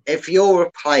is if you're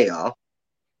a player,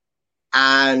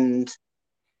 and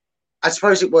I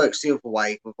suppose it works the other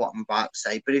way with what I'm about to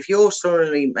say, but if you're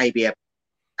suddenly maybe a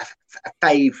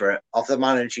favourite of the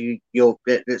manager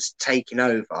that's taking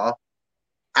over,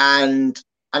 and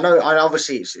I know, and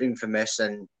obviously it's infamous,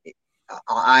 and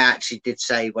I actually did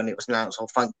say when it was announced,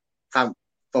 thank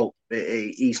fault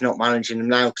that he's not managing them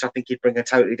now, because I think he'd bring a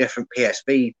totally different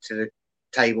PSV to the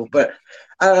table. But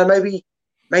maybe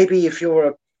if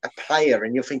you're a player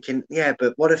and you're thinking,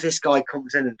 but what if this guy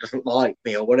comes in and doesn't like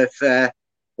me, or what if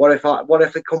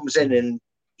he comes in and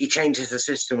he changes the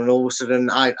system and all of a sudden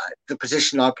the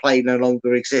position I play no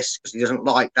longer exists because he doesn't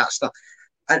like that stuff.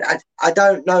 I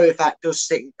don't know if that does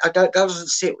sit.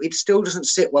 It still doesn't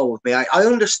sit well with me. I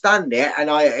understand it,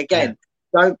 and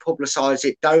don't publicise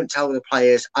it. Don't tell the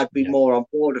players. I'd be more on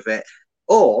board with it.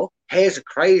 Or here's a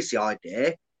crazy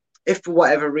idea: if for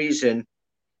whatever reason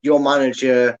your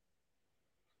manager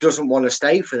doesn't want to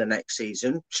stay for the next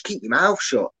season, just keep your mouth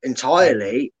shut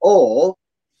entirely. Or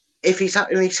if he's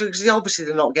obviously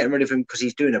they're not getting rid of him because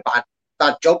he's doing a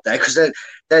bad job there, because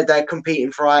they're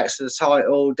competing for Ajax for the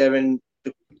title. They're in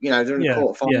the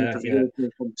quarterfinals of the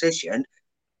European competition.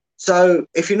 So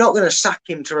if you're not going to sack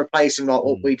him to replace him like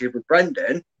what we did with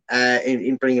Brendan,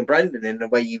 in bringing Brendan in the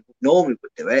way you normally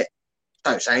would do it,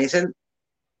 don't say anything.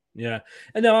 Yeah,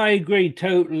 and no, I agree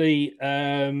totally.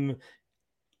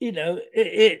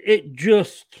 It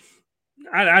just,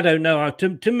 I don't know.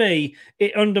 To me,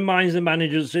 it undermines the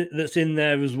manager that's in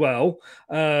there as well.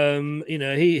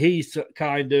 He's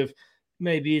kind of,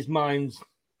 maybe his mind's,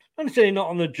 I'm saying not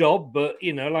on the job, but,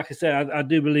 like I said, I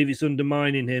do believe it's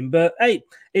undermining him. But, hey,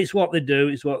 it's what they do.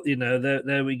 It's what,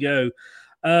 there we go.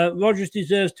 Rodgers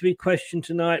deserves to be questioned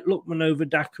tonight. Lookman over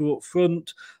Daka up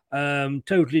front.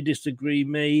 Totally disagree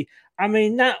me. I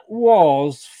mean, that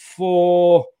was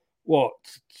for...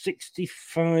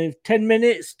 10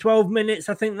 minutes, 12 minutes.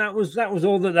 I think that was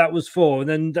all that was for.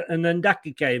 And then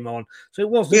Daka came on. So it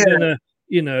wasn't gonna,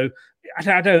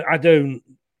 I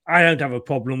don't have a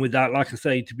problem with that. Like I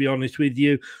say, to be honest with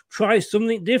you, try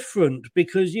something different,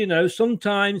 because,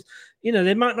 sometimes,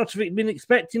 they might not have been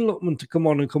expecting Lookman to come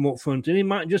on and come up front, and he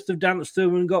might just have danced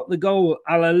through and got the goal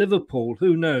a la Liverpool.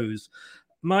 Who knows?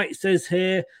 Mike says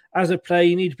here, as a player,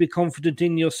 you need to be confident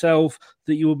in yourself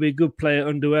that you will be a good player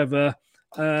under whoever.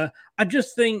 I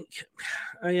just think,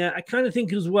 I kind of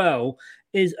think as well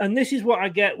and this is what I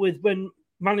get with when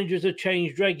managers are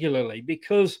changed regularly,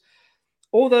 because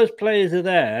all those players are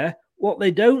there. What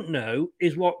they don't know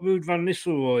is what Ruud van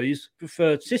Nistelrooy's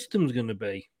preferred system is going to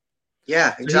be.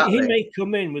 Yeah, exactly. So he may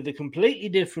come in with a completely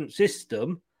different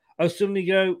system and suddenly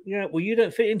go, you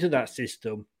don't fit into that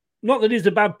system. Not that he's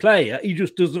a bad player, he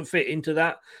just doesn't fit into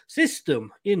that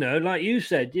system. Like you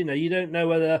said, you don't know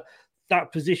whether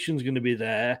that position's going to be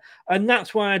there. And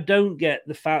that's why I don't get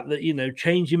the fact that,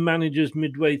 changing managers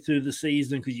midway through the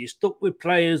season because you're stuck with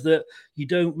players that you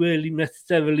don't really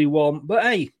necessarily want. But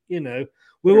hey,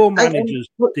 we're all managers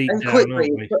deep down,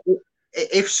 quickly, aren't we?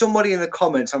 If somebody in the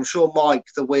comments, I'm sure Mike,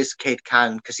 the whiz kid,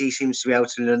 can, because he seems to be able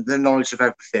to learn the knowledge of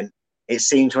everything, it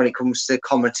seems, when it comes to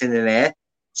commenting in here.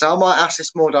 So I might ask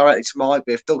this more directly to Mike,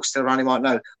 but if Doug's still around, he might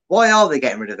know. Why are they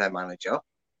getting rid of their manager?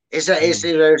 Is there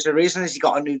a reason? Has he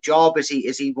got a new job? Is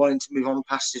he wanting to move on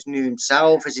past his new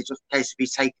himself? Is it just a case of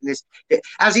he's taking this?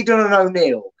 Has he done an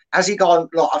O'Neill? Has he gone,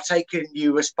 look, I've taken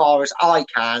you as far as I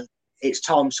can. It's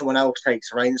time someone else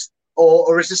takes the reins.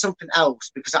 Or is there something else?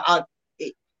 Because when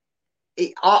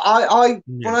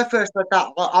I first heard that,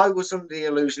 I was under the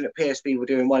illusion that PSV were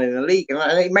doing well in the league,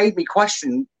 and it made me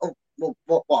question,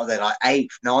 what are they, like 8th,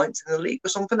 9th in the league or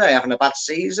something? They're having a bad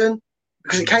season?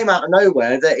 Because it came out of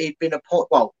nowhere that he'd been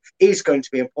he's going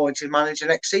to be appointed manager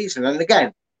next season. And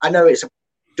again, I know it's a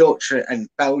Dutch and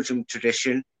Belgium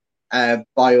tradition,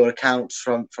 by all accounts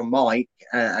from Mike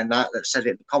and that said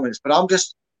it in the comments. But I'm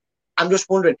just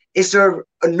wondering, is there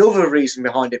another reason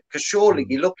behind it? Because surely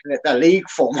you're looking at their league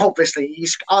form. Obviously,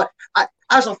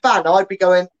 as a fan, I'd be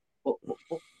going,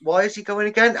 why is he going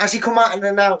again? Has he come out and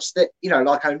announced that,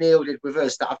 like O'Neill did with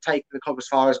us, that I've taken the club as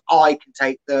far as I can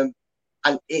take them,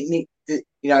 and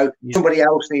somebody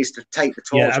else needs to take the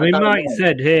torch? Yeah, I mean, Mike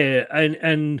said here,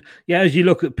 and as you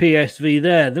look at PSV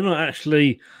there, they're not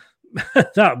actually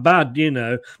that bad,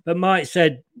 But Mike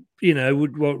said,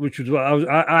 which was what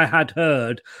I had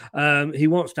heard. He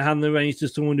wants to hand the reins to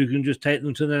someone who can just take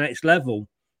them to the next level.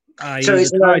 So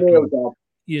it's an O'Neill job.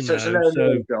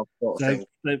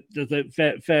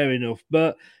 Fair enough.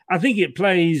 But I think it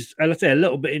plays, let's say, a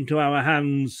little bit into our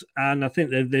hands, and I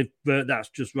think that's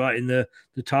just writing the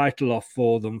title off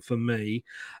for them, for me.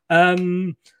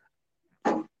 Let's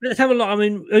have a look. I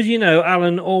mean, as you know,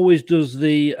 Alan always does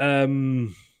the... I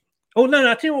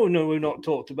tell you what, we've not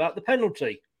talked about the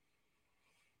penalty.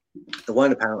 There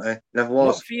weren't a penalty. Never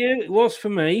was. Not for you. It was for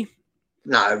me.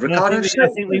 No, Ricardo.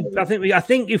 I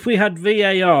think if we had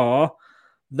VAR,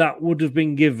 that would have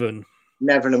been given.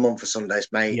 Never in a month for Sundays,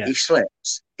 mate. Yeah. He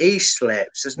slips.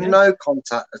 There's no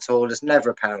contact at all. There's never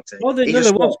a penalty. Well, there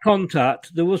was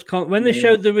contact. There was when they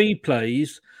showed the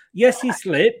replays. Yes, he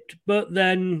slipped, but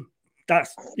then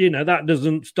that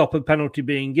doesn't stop a penalty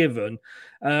being given.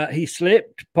 He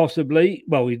slipped, possibly.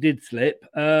 Well, he did slip,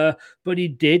 but he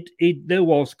did. There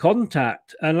was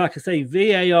contact, and like I say,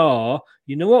 VAR.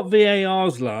 You know what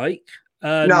VAR's like?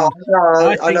 No,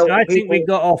 I think we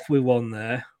got off with one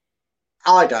there.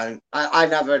 I don't. I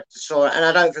never saw it, and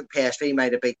I don't think PSV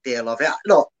made a big deal of it.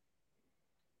 Look,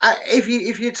 if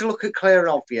you're to look at clear and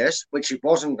obvious, which it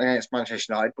wasn't against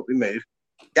Manchester United, but we moved,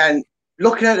 then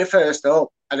looking at it first up,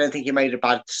 I don't think he made a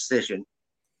bad decision.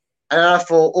 And then I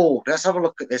thought, let's have a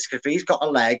look at this, because if he's got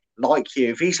a leg like you,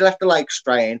 if he's left the leg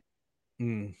straying,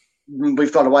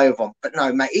 we've got away with him. But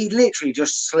no, mate, he literally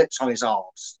just slips on his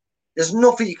arse. There's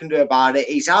nothing you can do about it.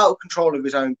 He's out of control of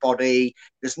his own body.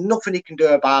 There's nothing he can do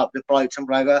about the bloke and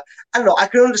whatever. And look, I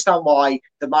can understand why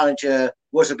the manager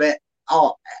was a bit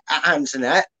hands in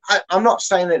it. I'm not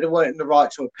saying that they weren't in the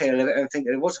right to appeal of it and think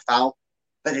that it was a foul,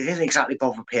 but it didn't exactly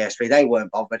bother PSV. They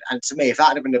weren't bothered. And to me, if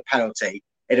that had been a penalty,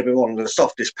 it'd have been one of the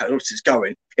softest penalties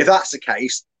going. If that's the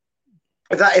case,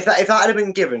 if that had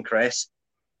been given, Chris,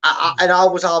 and I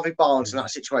was Harvey Barnes in that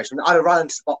situation, I'd have run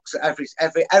into the box at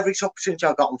every opportunity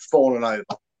I got and fallen over.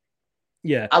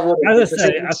 Yeah, I would. As I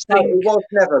say, I think it was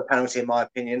never a penalty, in my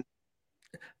opinion.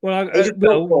 Well,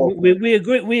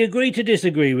 we agree to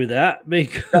disagree with that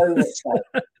because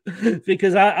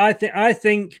I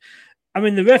think I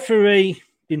mean the referee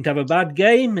didn't have a bad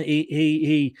game.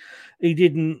 He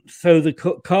didn't throw the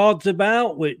cards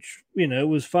about, which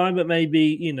was fine. But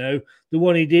maybe the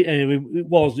one he did, anyway,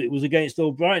 it was against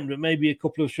Albrighton, but maybe a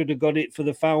couple should have got it for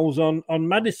the fouls on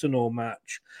Maddison all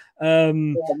match.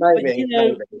 Maybe.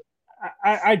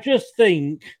 I just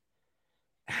think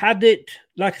had we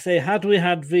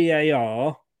had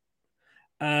VAR,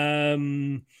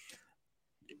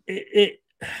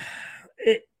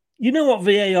 you know what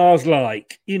VAR's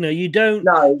like. You don't.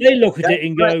 No, they look at it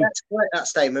and go. Let's correct that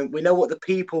statement. We know what the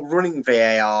people running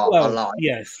VAR are like.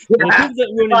 Yes, the people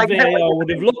that running VAR would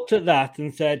have looked at that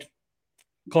and said,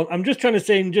 "I'm just trying to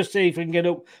see and just see if we can get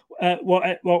up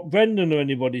what Brendan or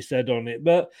anybody said on it."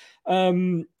 But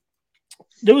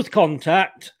there was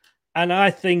contact, and I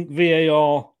think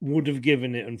VAR would have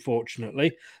given it,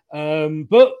 unfortunately.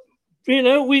 But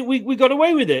we got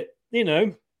away with it.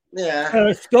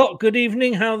 Yeah. Scott, good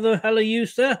evening. How the hell are you,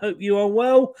 sir? Hope you are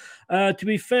well. To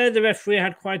be fair, the referee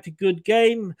had quite a good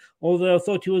game, although I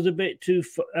thought he was a bit too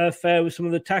fair with some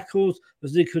of the tackles,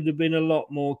 as there could have been a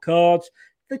lot more cards.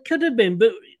 There could have been,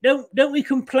 but don't we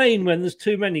complain when there's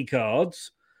too many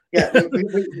cards? Yeah,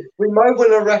 we moan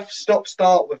when a ref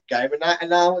start with game, and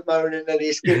now we're moaning that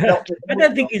he's not. I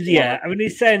don't think he's I mean,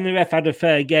 he's saying the ref had a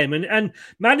fair game, and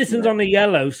Maddison's on a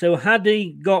yellow, so had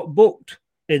he got booked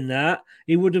in that,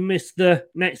 he would have missed the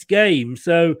next game.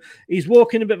 So he's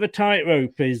walking a bit of a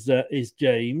tightrope, is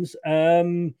James.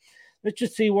 Let's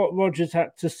just see what Rodgers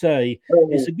had to say.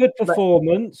 It's a good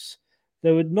performance.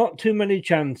 There were not too many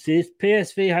chances.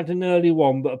 PSV had an early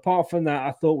one, but apart from that,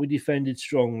 I thought we defended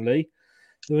strongly.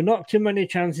 There were not too many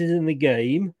chances in the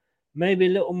game. Maybe a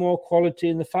little more quality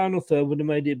in the final third would have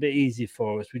made it a bit easy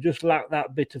for us. We just lacked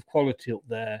that bit of quality up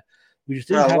there. We just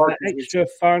didn't have that extra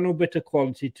final bit of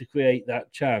quality to create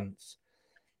that chance.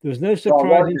 There was no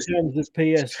surprise in terms of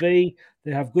PSV.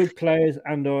 They have good players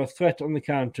and are a threat on the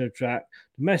counter-attack.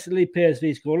 Domestically,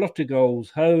 PSV score a lot of goals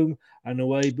home and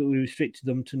away, but we restricted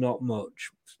them to not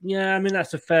much. Yeah, I mean,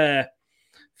 that's a fair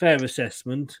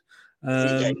assessment.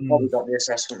 Probably got the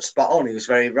assessment spot on. He was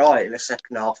very right. In the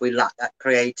second half, we lacked that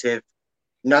creative.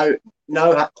 No,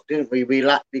 didn't we? We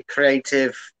lacked the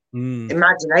creative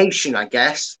imagination, I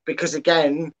guess, because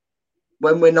again,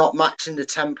 when we're not matching the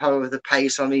tempo of the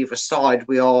pace on either side,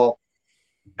 we are,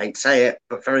 I hate to say it,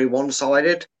 but very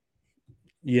one-sided.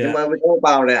 Yeah. When we talk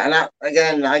about it, and I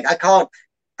can't.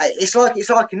 It's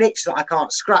like an itch that I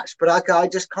can't scratch, but I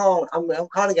just can't. I'm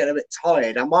kind of getting a bit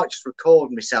tired. I might just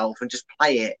record myself and just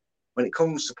play it when it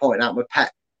comes to pointing out my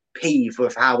pet peeve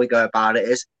with how we go about it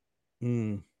is.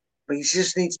 But you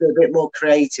just need to be a bit more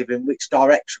creative in which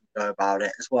direction we go about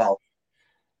it as well.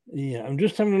 Yeah, I'm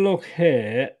just having a look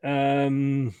here. I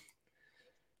mean,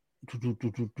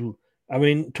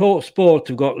 Talk Sport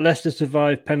have got Leicester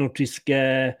survive penalty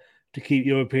scare to keep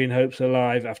European hopes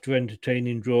alive after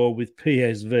entertaining draw with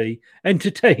PSV.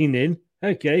 Entertaining?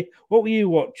 Okay. What were you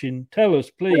watching? Tell us,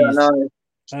 please.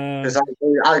 Because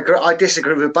I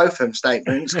disagree with both of them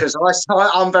statements because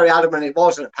I'm very adamant it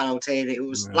wasn't a penalty and it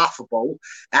was laughable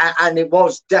and it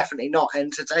was definitely not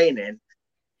entertaining.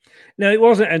 No, it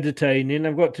wasn't entertaining.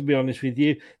 I've got to be honest with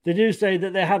you. They do say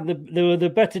that they were the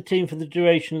better team for the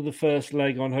duration of the first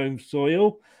leg on home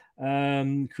soil,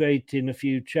 creating a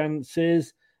few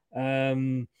chances.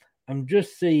 I'm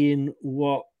just seeing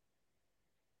what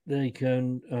they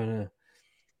can.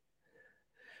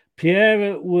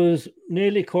 Pierre was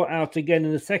nearly caught out again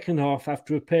in the second half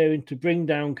after appearing to bring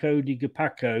down Cody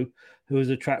Gakpo, who has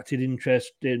attracted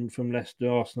interest from Leicester,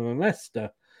 Arsenal, and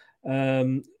Leicester.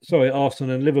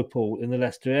 Arsenal and Liverpool in the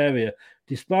Leicester area.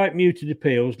 Despite muted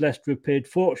appeals, Leicester appeared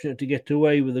fortunate to get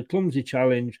away with a clumsy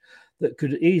challenge that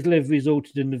could easily have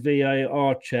resulted in the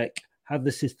VAR check had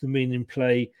the system been in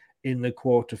play in the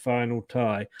quarter-final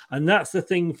tie. And that's the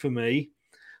thing for me.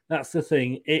 That's the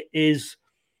thing. It is,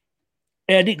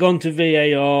 had it gone to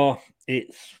VAR,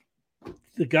 it's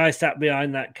the guy sat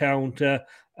behind that counter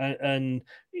and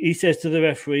he says to the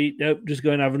referee, nope, just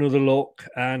go and have another look.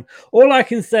 And all I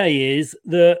can say is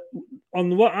that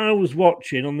on what I was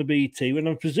watching on the BT, and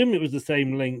I'm presuming it was the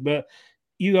same link, but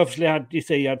you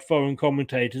obviously you had foreign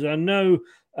commentators. I know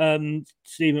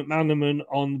Steve McManaman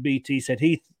on the BT said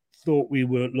he thought we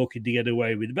were lucky to get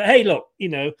away with it. But hey, look,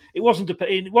 it wasn't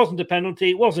a penalty.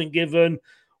 It wasn't given.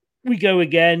 We go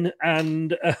again,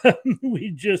 and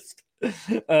we just,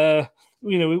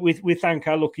 we thank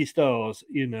our lucky stars,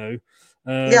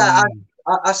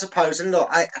 I suppose. And look,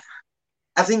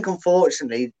 I think,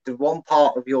 unfortunately, the one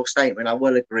part of your statement I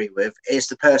will agree with is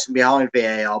the person behind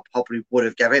VAR probably would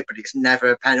have given it, but it's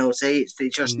never a penalty.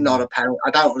 It's just not a penalty.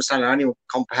 I don't understand how anyone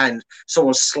can comprehend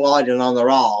someone sliding on their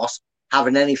arse,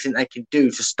 having anything they can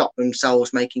do to stop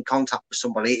themselves making contact with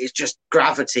somebody. It's just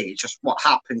gravity. It's just what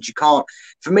happens. You can't.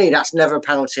 For me, that's never a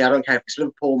penalty. I don't care if it's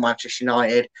Liverpool, Manchester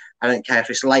United. I don't care if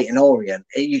it's Leyton Orient.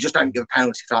 You just don't give a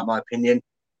penalty for that, in my opinion.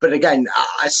 But again,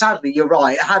 sadly, you're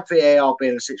right. Had VAR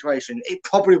been in a situation, it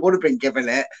probably would have been given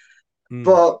it.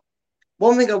 But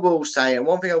one thing I will say, and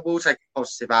one thing I will take a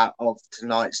positive out of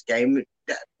tonight's game,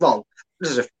 well,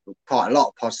 there's quite a lot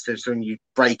of positives when you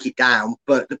break it down,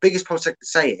 but the biggest positive to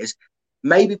say is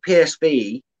maybe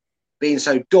PSV being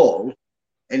so dull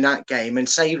in that game and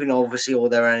saving obviously all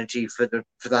their energy for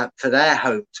their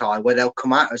home tie, where they'll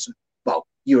come at us. Well,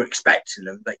 you're expecting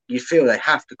them, but you feel they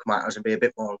have to come at us and be a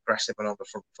bit more aggressive and on the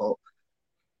front foot.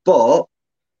 But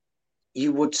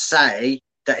you would say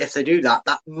that if they do that,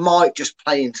 that might just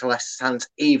play into Leicester's hands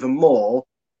even more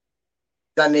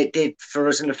than it did for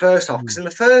us in the first half. Because in the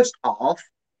first half,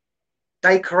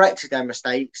 they corrected their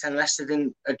mistakes and Leicester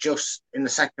didn't adjust in the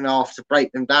second half to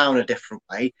break them down a different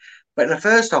way. But in the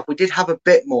first half, we did have a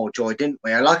bit more joy, didn't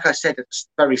we? And like I said at the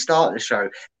very start of the show,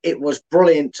 it was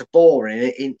brilliant to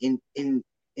boring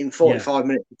in 45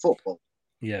 minutes of football.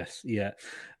 Yes, yeah.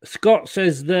 Scott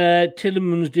says there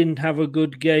Tielemans didn't have a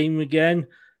good game again.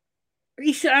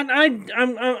 He said,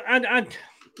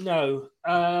 no,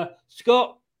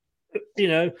 Scott. You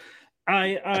know,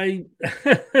 I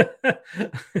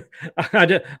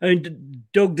don't. I mean,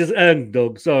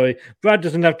 Doug. Sorry, Brad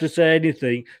doesn't have to say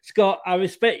anything. Scott, I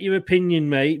respect your opinion,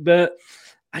 mate, but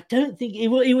I don't think he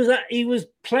was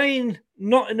playing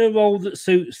not in a role that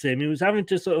suits him. He was having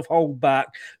to sort of hold back.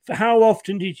 For how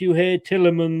often did you hear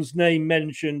Tielemans' name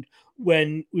mentioned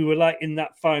when we were like in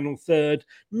that final third?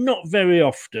 Not very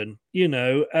often, you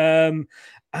know.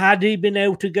 Had he been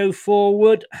able to go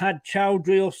forward, had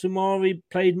Chowdhury or Samari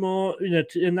played more, you know,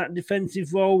 in that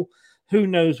defensive role, who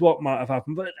knows what might have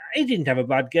happened. But he didn't have a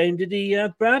bad game, did he,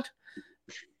 Brad?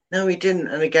 No, he didn't.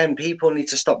 And again, people need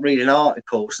to stop reading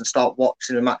articles and start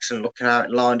watching the match and looking how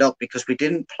it lined up, because we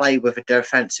didn't play with a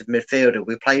defensive midfielder.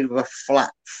 We played with a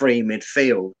flat free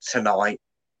midfield tonight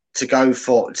to go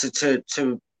for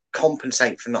to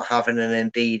compensate for not having an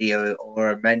Ndidi or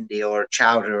a Mendy or a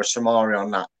Chowdhury or a Samari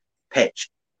on that pitch.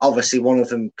 Obviously, one of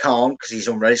them can't because he's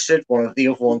unregistered. The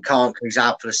other one can't because he's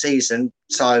out for the season.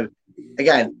 So,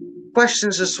 again,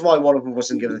 questions as to why one of them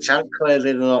wasn't given a chance.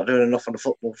 Clearly, they're not doing enough on the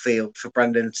football field for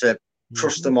Brendan to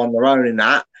trust them on their own in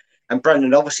that. And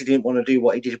Brendan obviously didn't want to do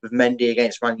what he did with Mendy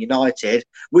against Man United,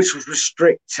 which was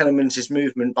restrict Tielemans'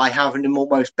 movement by having him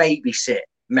almost babysit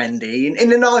Mendy in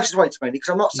the nicest way to Mendy. Because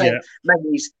I'm not saying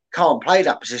Mendy can't play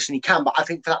that position. He can, but I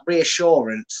think for that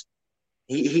reassurance,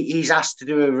 he's asked to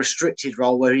do a restricted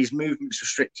role where his movement's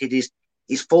restricted, his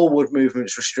forward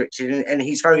movement's restricted, and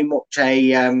he's very much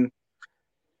a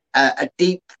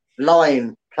deep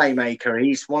line playmaker.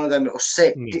 He's one of them that will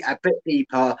sit a bit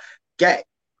deeper, get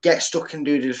stuck and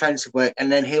do the defensive work,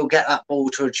 and then he'll get that ball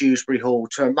to a Dewsbury Hall,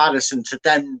 to a Maddison, to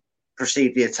then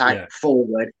proceed the attack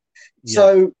forward. Yeah.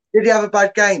 So, did he have a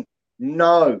bad game?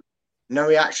 No,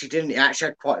 he actually didn't. He actually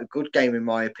had quite a good game, in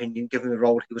my opinion, given the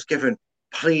role he was given.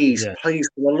 Please, for the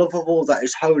love of all that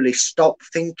is holy, stop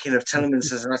thinking of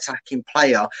Tielemans as an attacking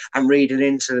player and reading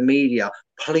into the media.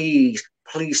 Please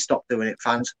stop doing it,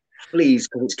 fans. Please,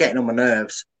 because it's getting on my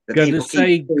nerves. Going to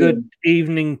say good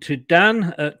evening to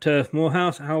Dan at Turf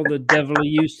Moorhouse. How the devil are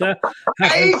you, sir?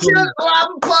 Agent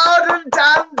Lampard and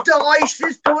Dan Dyche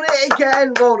has done it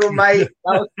again. Well done, mate.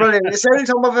 That was brilliant. It's the only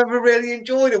time I've ever really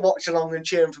enjoyed a watch along and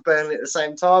cheering for Burnley at the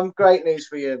same time. Great news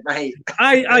for you, mate.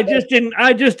 I just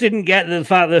didn't get the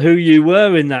fact that who you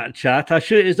were in that chat.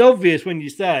 It's obvious when you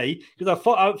say, because I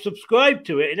thought I subscribed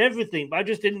to it and everything, but I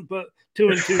just didn't put two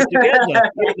and two together.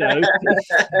 You know,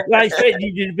 I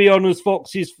expected you to be on as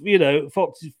Fox's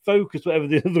Focus, whatever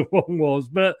the other one was.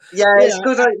 But it's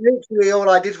because literally all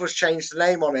I did was change the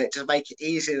name on it to make it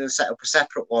easier than set up a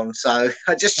separate one. So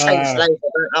I just changed the name. I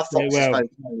don't have Fox's Focus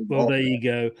anymore. Well, there you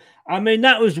go. I mean,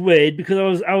 that was weird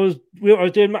because I was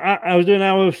doing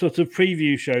our sort of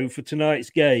preview show for tonight's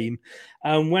game,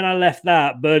 and when I left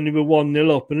that, Burnley were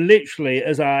 1-0 up, and literally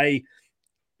as I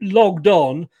logged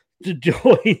on to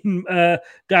join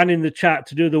Dan in the chat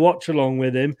to do the watch along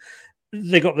with him,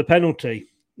 they got the penalty.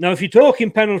 Now, if you're talking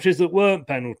penalties that weren't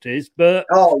penalties, but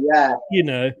you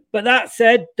know, but that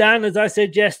said, Dan, as I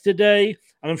said yesterday,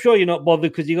 and I'm sure you're not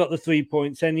bothered because you got the 3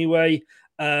 points anyway.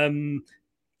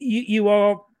 You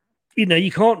are, you know,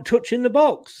 you can't touch in the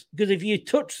box because if you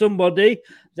touch somebody,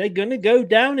 they're going to go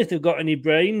down if they've got any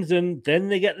brains, and then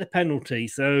they get the penalty.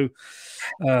 So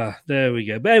there we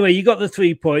go. But anyway, you got the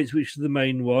 3 points, which is the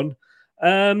main one.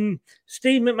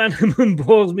 Steve McManaman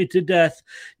bores me to death.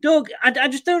 Doug, I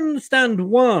just don't understand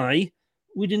why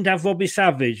we didn't have Robbie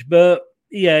Savage, but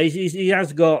yeah, he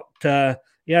has got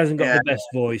he hasn't got the best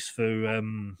voice for.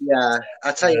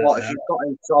 I tell you what,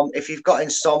 if you've got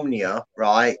insomnia,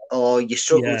 right, or you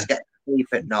struggle to get sleep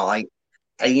at night,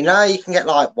 and you know you can get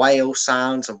like whale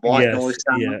sounds and white noise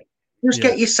sounds. Just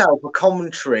get yourself a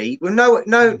commentary with no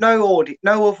audio,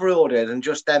 no other audio than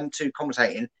just them two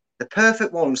commentating. The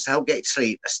perfect ones to help get you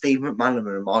sleep are Steve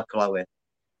McManaman and Michael Owen.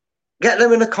 Get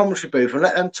them in a commentary booth and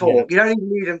let them talk. You don't even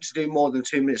need them to do more than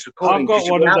 2 minutes recording. I've got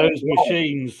one of those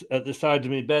machines at the side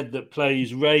of my bed that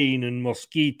plays rain and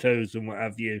mosquitoes and what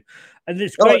have you. And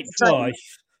it's great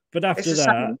twice. But after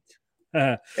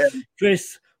that,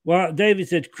 Chris, David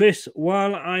said, Chris,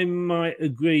 while I might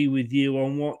agree with you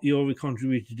on what you're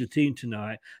contributing to the team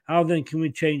tonight, how then can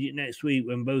we change it next week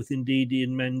when both Ndidi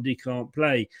and Mendy can't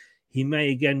play? He may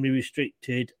again be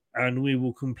restricted and we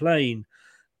will complain.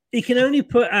 He can only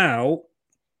put out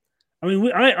I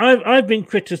mean, I've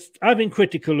been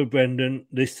critical of Brendan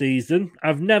this season.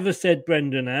 I've never said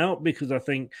Brendan out because I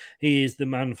think he is the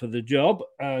man for the job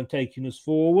and taking us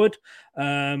forward.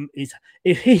 If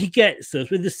he gets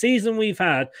us with the season we've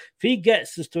had, if he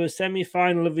gets us to a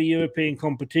semi-final of a European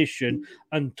competition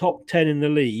and top 10 in the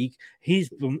league, he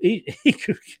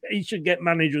should get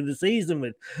manager of the season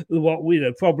with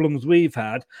what problems we've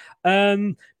had.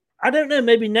 I don't know.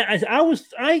 Maybe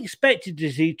I expected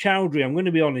to see Chowdhury. I'm going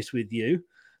to be honest with you,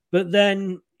 but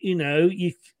then I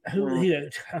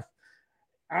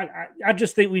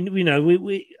just think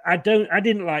I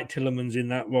didn't like Tielemans in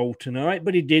that role tonight,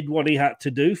 but he did what he had to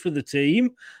do for the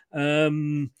team,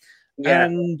 and he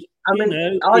does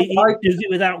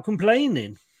it without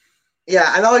complaining.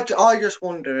 Yeah, and I just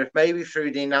wonder if maybe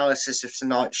through the analysis of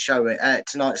tonight's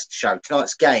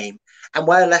game, and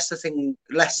where Leicester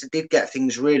did get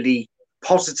things really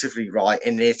positively right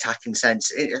in the attacking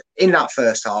sense in that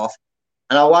first half,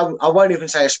 and I won't even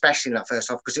say especially in that first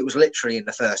half because it was literally in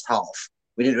the first half.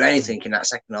 We didn't do anything in that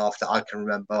second half that I can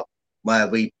remember where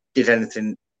we did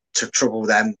anything to trouble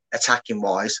them attacking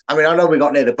wise. I mean, I know we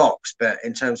got near the box, but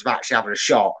in terms of actually having a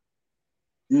shot,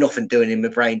 nothing doing in my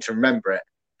brain to remember it.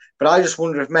 But I just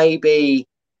wonder if maybe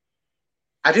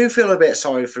I do feel a bit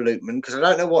sorry for Lookman because I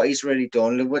don't know what he's really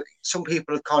done. Some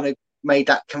people have kind of made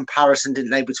that comparison, didn't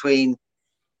they, between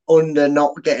Under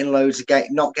not getting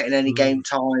not getting any game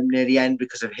time near the end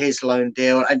because of his loan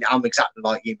deal. And I'm exactly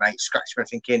like you, mate, scratching my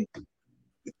thinking.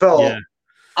 But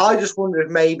I just wonder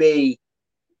if maybe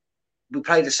we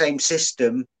play the same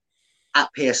system at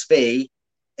PSV.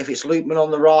 If it's Lookman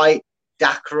on the right,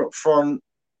 Daka up front,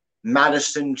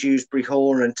 Maddison, Dewsbury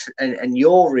Hall and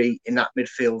Yuri in that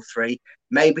midfield three,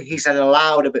 maybe he's then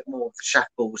allowed a bit more of the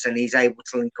shackles and he's able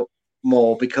to link up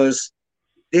more because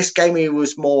this game he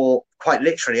was more quite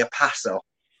literally a passer.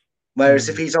 Whereas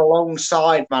if he's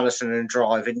alongside Maddison and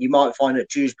driving, you might find that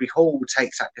Dewsbury Hall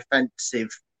takes that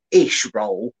defensive-ish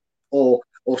role or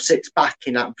sits back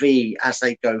in that V as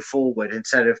they go forward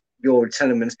instead of Yuri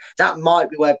Tielemans. That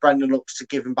might be where Brendan looks to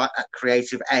give him back that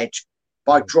creative edge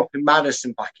by dropping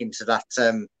Maddison back into that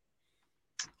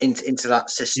into that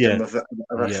system of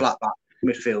a flat back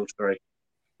midfield three.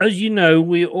 As you know,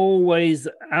 we always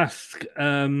ask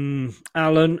Alan,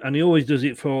 and he always does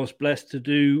it for us, Bless,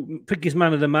 to pick his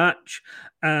man of the match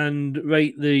and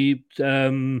rate the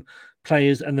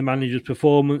players and the manager's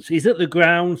performance. He's at the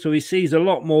ground, so he sees a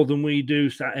lot more than we do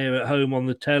sat here at home on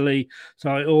the telly. So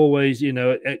I always,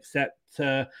 accept...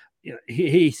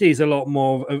 he sees a lot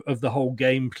more of the whole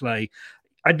gameplay.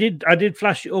 I did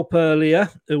flash it up earlier.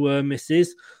 There were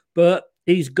misses, but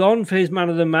he's gone for his man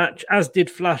of the match, as did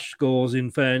Flash Scores, in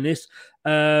fairness.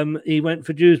 He went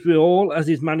for Dewsbury Hall as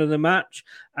his man of the match,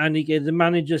 and he gave the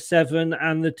manager 7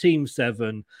 and the team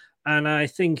 7. And I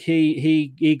think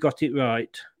he got it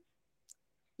right.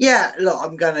 Yeah, look,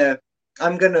 I'm gonna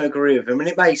agree with him, and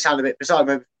it may sound a bit bizarre.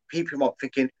 But people might be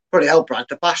thinking, "Bloody hell, Brad,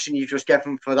 the bashing you just gave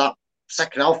him for that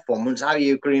second half performance, how are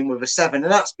you agreeing with a 7?"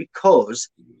 And that's because,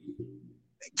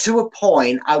 to a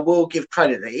point, I will give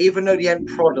credit that even though the end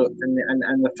product and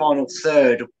the final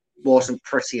third wasn't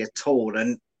pretty at all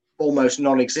and almost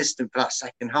non-existent for that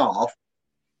second half,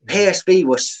 PSV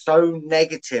was so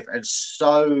negative and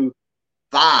so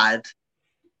bad.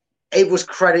 It was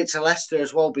credit to Leicester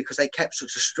as well because they kept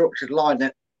such a structured line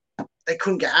that they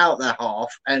couldn't get out their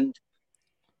half. And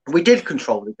we did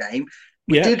control the game.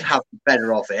 We did have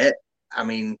better of it. I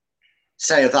mean,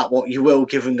 say of that what you will,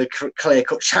 given the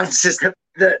clear-cut chances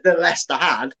that Leicester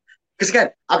had. Because, again,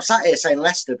 I'm sat here saying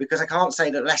Leicester because I can't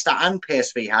say that Leicester and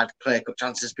PSV had clear-cut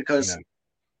chances because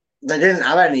they didn't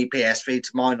have any PSV,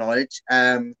 to my knowledge,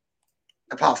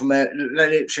 apart from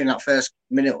literally in that first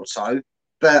minute or so.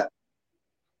 But,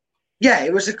 yeah,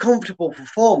 it was a comfortable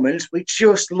performance. We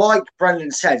just, like Brendan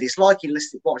said, it's like he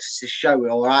watches his show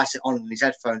or has it on in his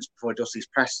headphones before he does these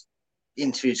press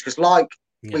interviews. Because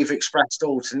we've expressed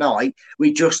all tonight,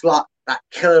 we just lacked that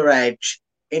killer edge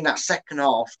in that second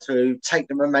half to take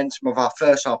the momentum of our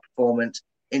first half performance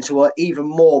into an even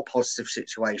more positive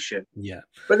situation. Yeah.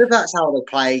 But if that's how they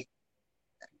play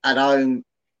at home,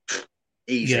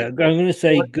 easy. Yeah, I'm going to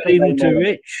say good evening to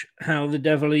Rich. How the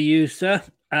devil are you, sir?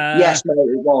 Yes, mate,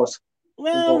 it was.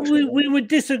 Well, we would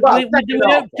disagree.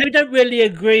 Well, we don't really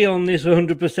agree on this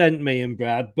 100%, me and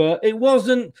Brad, but it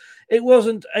wasn't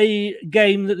a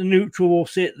game that the neutral will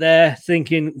sit there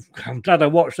thinking, I'm glad I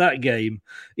watched that game.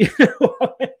 You know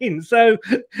what I mean? So,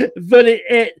 but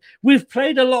we've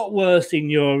played a lot worse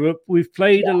in Europe. We've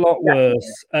played a lot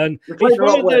worse. And it's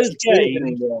one of those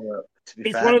games.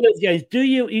 It's one of those games.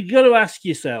 You got to ask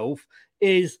yourself,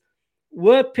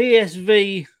 were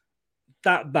PSV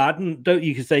that bad? And don't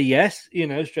you can say yes,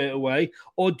 straight away,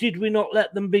 or did we not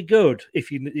let them be good?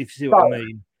 If you see what I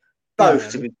mean.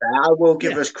 Both, to be fair, I will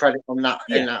give us credit on that.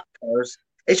 In that pose,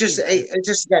 it's just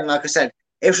again, like I said,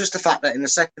 it was just the fact that in the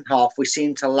second half we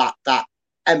seemed to lack that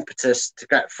impetus to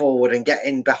get forward and get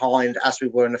in behind as we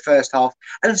were in the first half.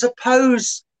 And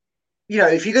suppose,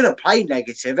 if you're going to play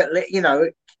negative,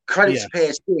 credit to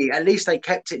PSG, at least they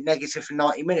kept it negative for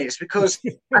 90 minutes, because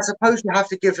I suppose you have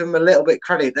to give them a little bit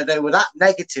credit that they were that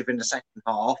negative in the second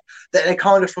half that they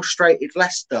kind of frustrated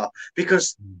Leicester,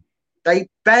 because they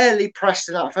barely pressed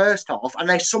in that first half and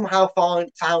they somehow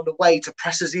found a way to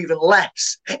press us even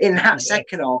less in that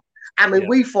second half. I mean,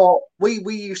 we thought,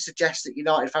 we used to jest at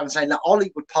United fans saying that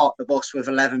Ollie would park the bus with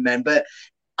 11 men, but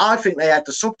I think they had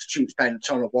the substitutes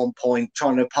bench on at one point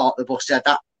trying to park the bus. They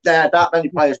had that many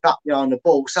players back behind the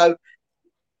ball. So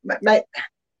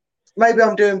maybe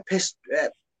I'm doing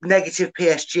negative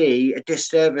PSG a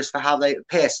disservice for how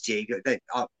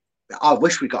I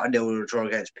wish we got a 0-0 draw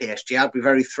against PSG. I'd be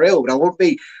very thrilled. I wouldn't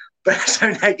be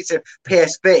so negative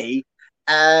PSV.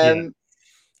 At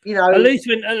least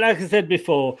like I said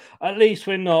before, at least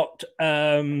we're not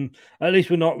Roma.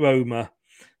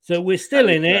 So we're still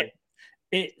in it.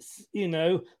 It's,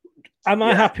 am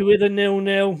I happy with a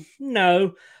 0-0?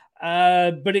 No.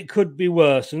 But it could be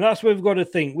worse. And that's what we've got to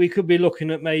think. We could be looking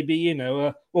at maybe,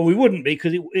 we wouldn't be,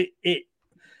 because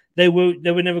they were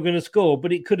never going to score,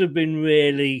 but it could have been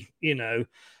really,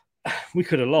 we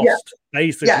could have lost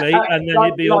basically, and then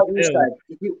it'd be uphill.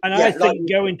 And I think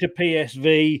going to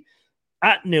PSV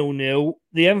at 0-0,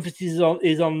 the emphasis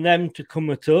is on them to come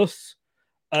at us,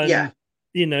 and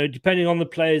depending on the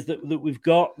players that we've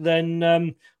got,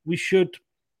 then we should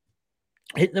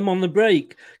hit them on the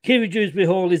break. Kiri Dewsbury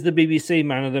Hall is the BBC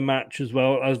man of the match as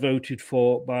well, as voted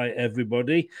for by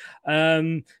everybody.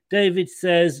 David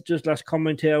says, just last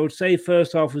comment here, I would say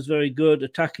first half was very good,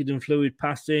 attacking and fluid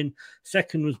passing.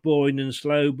 Second was boring and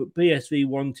slow, but PSV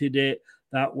wanted it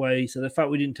that way. So the fact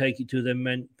we didn't take it to them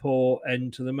meant poor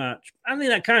end to the match. I think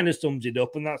that kind of sums it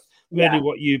up, and that's really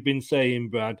what you've been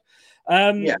saying, Brad.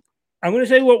 I'm going to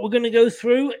say what we're going to go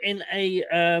through in a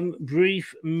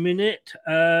brief minute,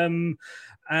 and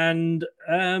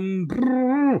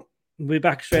we'll be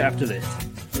back straight after this.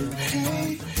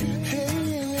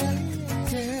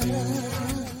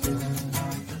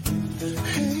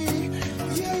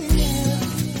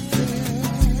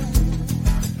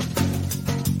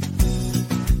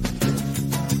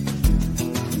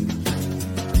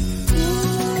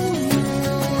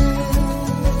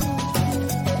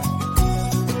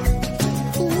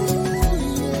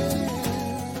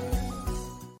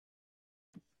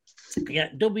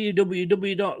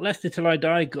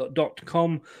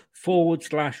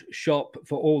 www.leicestertillidie.com/shop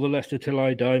for all the Leicester Till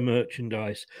I Die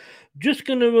merchandise. Just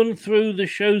going to run through the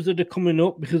shows that are coming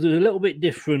up because they're a little bit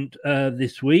different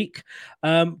this week.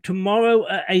 Tomorrow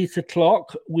at 8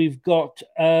 o'clock, we've got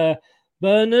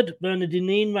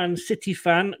Bernardine, Man City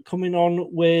fan, coming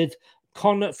on with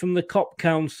Connor from the Cop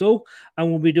Council, and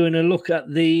we'll be doing a look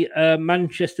at the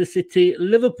Manchester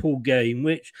City-Liverpool game,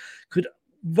 which could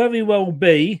very well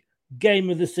be game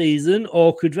of the season,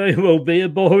 or could very well be a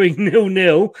boring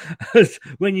 0-0. As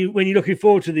when you're looking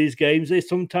forward to these games, they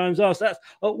sometimes are. So that's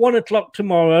at 1 o'clock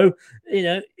tomorrow.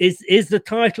 Is the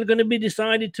title going to be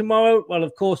decided tomorrow? Well,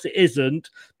 of course it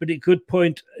isn't, but it could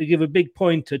give a big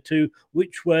pointer to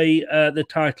which way the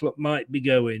title might be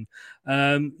going.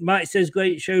 Mike says,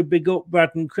 great show, big up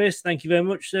Brad and Chris. Thank you very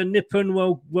much, sir. Nippon,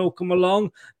 welcome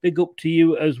along, big up to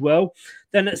you as well.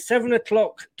 Then at 7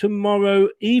 o'clock tomorrow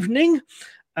evening,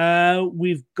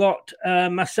 we've got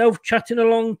myself chatting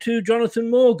along to Jonathan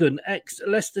Morgan,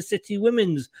 ex-Leicester City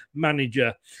women's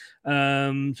manager.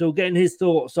 So getting his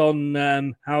thoughts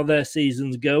on how their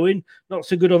season's going. Not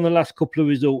so good on the last couple of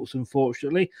results,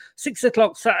 unfortunately. 6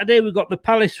 o'clock Saturday, we've got the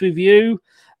Palace review.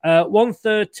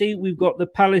 1:30, we've got the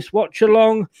Palace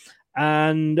watch-along.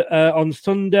 And on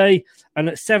Sunday, and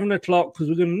at 7 o'clock, because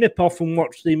we're going to nip off and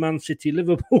watch the Man City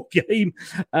Liverpool game,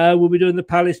 we'll be doing the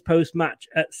Palace post match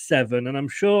at 7. And I'm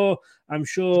sure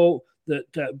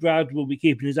that Brad will be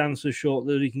keeping his answers short,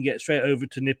 that he can get straight over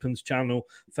to Nippon's channel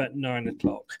for 9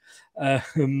 o'clock.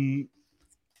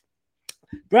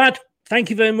 Brad, thank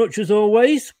you very much as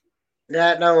always.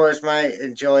 Yeah, no worries, mate.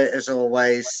 Enjoy it as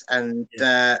always, and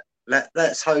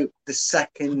let's hope the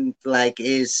second leg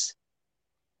is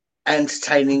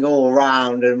entertaining all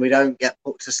around and we don't get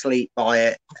put to sleep by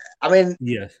it. I mean,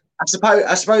 yes, I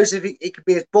suppose if it could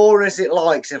be as boring as it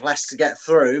likes if Leicester get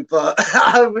through, but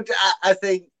I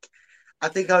think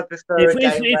I'd prefer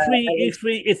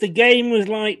if the game was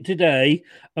like today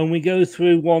and we go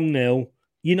through 1-0,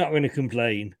 you're not going to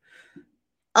complain.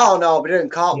 Oh no, I'll be doing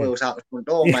cartwheels out the front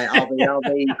door, mate.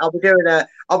 I'll be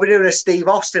doing a Steve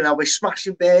Austin. I'll be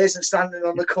smashing beers and standing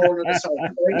on the corner of the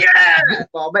sofa going, yeah.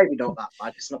 Well, maybe not that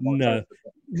bad. It's not. No,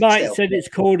 Mike said it's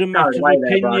called a matter of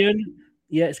opinion.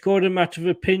 Yeah, it's called a matter of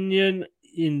opinion,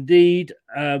 indeed.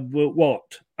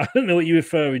 What? I don't know what you're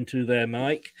referring to there,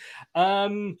 Mike.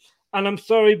 And I'm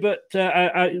sorry, but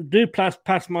I do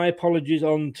pass my apologies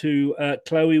on to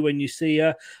Chloe when you see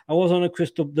her. I was on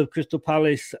the Crystal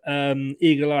Palace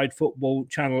Eagle-Eyed Football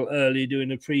channel earlier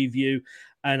doing a preview,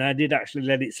 and I did actually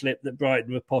let it slip that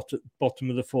Brighton were bottom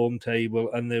of the form table,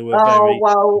 and they were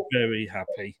very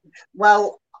happy.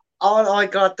 Well, I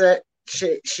got that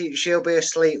she'll be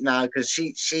asleep now because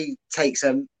she takes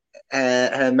her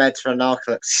meds for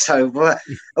narcolepsy. So, but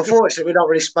unfortunately, we've not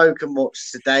really spoken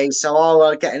much today. So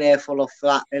I'll get an earful of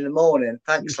that in the morning.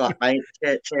 Thanks for that, mate.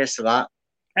 Cheers to that.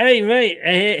 Hey, mate,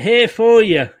 here for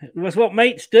you. That's what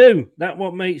mates do. That's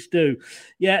what mates do.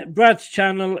 Yeah, Brad's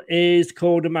channel is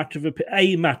called a matter of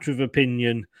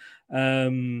opinion.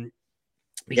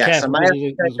 Yes, I may have to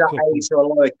take that A to a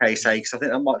lowercase a because I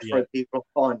think that might throw people off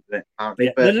finding it. Apparently,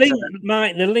 yeah. But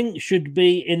the link should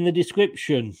be in the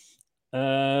description.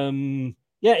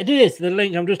 Yeah, it is the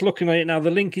link. I'm just looking at it now.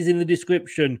 The link is in the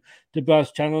description to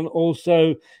Brad's channel. And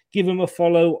also, give him a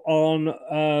follow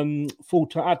on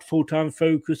Full-Time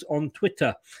Focus on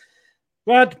Twitter.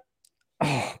 Brad,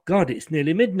 oh God, it's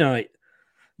nearly midnight.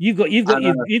 You've got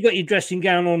your dressing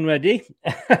gown on ready.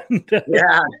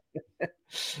 Yeah,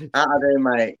 I do,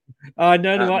 mate. I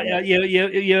know.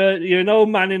 You're an old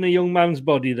man in a young man's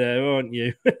body, there, aren't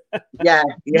you? Yeah.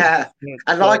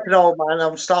 And like an old man,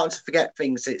 I'm starting to forget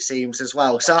things. It seems as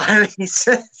well. So I need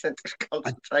to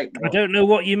concentrate more. I don't know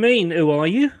what you mean. Who are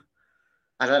you?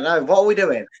 I don't know. What are we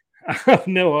doing? I have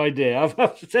no idea. I've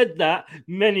said that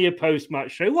many a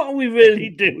post-match show. What are we really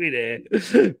doing here?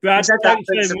 Brad, we said that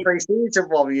since the pre-season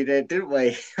one you did, didn't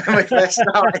we? When we first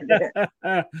started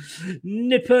it.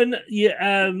 Nippon,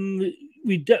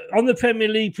 on the Premier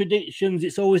League predictions,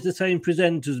 it's always the same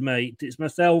presenters, mate. It's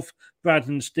myself, Brad,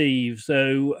 and Steve.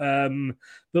 So,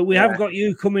 but we have got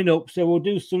you coming up, so we'll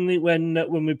do something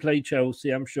when we play Chelsea.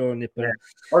 I'm sure, Nippon. Yeah.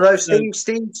 Although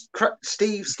Steve's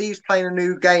playing a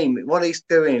new game. What he's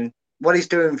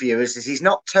doing for you is he's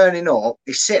not turning up.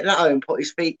 He's sitting at home, putting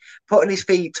his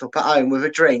feet up at home with a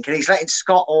drink, and he's letting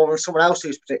Scott or someone else do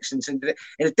his predictions in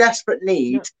a desperate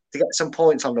need to get some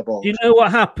points on the board. Do you know what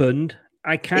happened?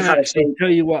 I can actually tell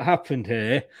you what happened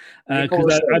here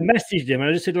because I messaged him and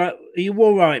I just said, like, are you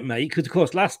all right, mate? Because, of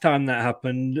course, last time that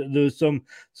happened, there was some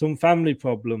family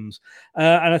problems.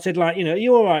 And I said, like, are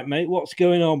you all right, mate? What's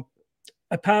going on?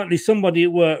 Apparently somebody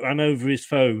at work ran over his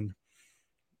phone.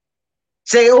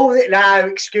 See, all it now,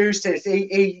 excuses.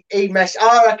 He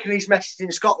I reckon he's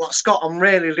messaging Scott, like, Scott, I'm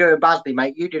really doing badly,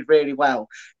 mate. You did really well.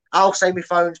 I'll say my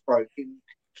phone's broken.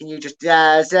 Can you just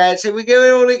so we're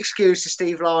giving all the excuses,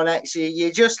 Steve Larnett.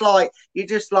 You're just like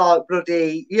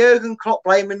bloody Jurgen Klopp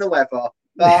blaming the weather.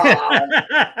 Well,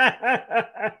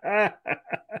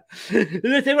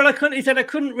 I couldn't. He said I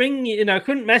couldn't ring you. I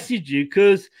couldn't message you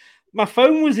because my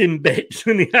phone was in bits,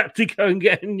 and he had to go and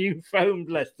get a new phone.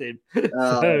 Bless him.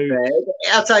 I'll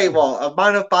tell you what, a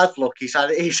man of bad luck. He's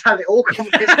had it all come.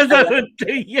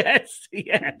 Yes,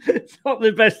 yeah. It's not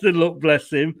the best of luck, bless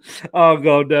him. Oh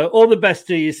God, all the best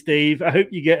to you, Steve. I hope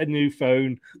you get a new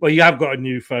phone. Well, you have got a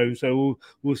new phone, so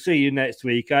we'll see you next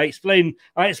week. I explained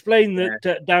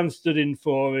that Dan stood in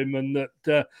for him, and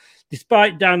that.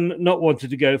 Despite Dan not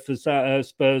wanting to go for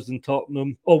Spurs and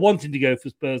Tottenham, or wanting to go for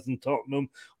Spurs and Tottenham,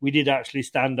 we did actually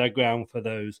stand our ground for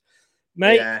those.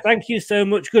 Mate, Thank you so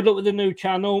much. Good luck with the new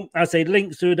channel. I say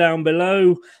links are down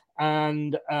below.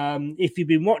 And if you've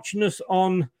been watching us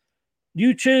on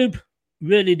YouTube,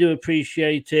 really do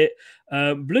appreciate it.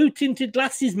 Blue tinted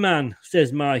glasses man,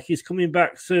 says Mike, is coming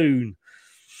back soon.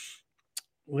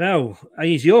 Well,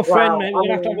 he's your friend, mate. We're going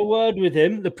to have to have a word with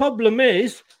him. The problem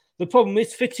is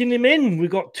fitting him in.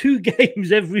 We've got 2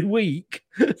 games every week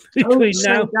between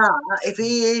now. If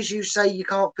he is, you say you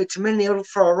can't fit him in. He'll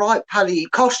throw a right paddy.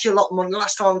 It cost you a lot of money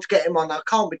last time to get him on. I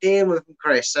can't be dealing with him,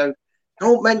 Chris. So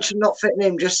don't mention not fitting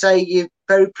him. Just say you're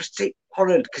very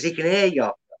honoured because he can hear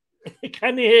you.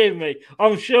 Can he hear me?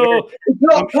 I'm sure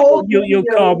you'll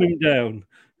calm him down.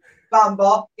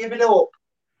 Bamba, give it up.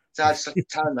 So I just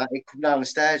tell him that he'd come down the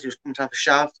stairs. He was coming to have a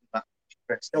shout.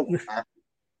 Chris, don't want that.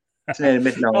 It's nearly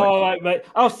midnight. All right, mate.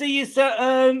 I'll see you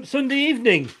Sunday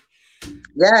evening.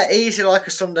 Yeah, easy like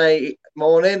a Sunday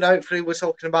morning. Hopefully, we're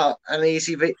talking about an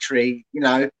easy victory.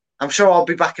 I'm sure I'll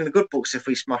be back in the good books if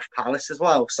we smash Palace as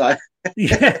well. So,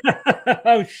 yeah,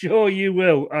 I'm sure you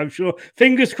will. I'm sure.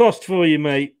 Fingers crossed for you,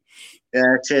 mate.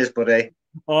 Yeah, cheers, buddy.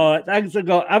 All right, thanks a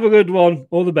lot. Have a good one.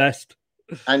 All the best.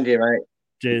 And you, mate.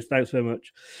 Cheers. Thanks very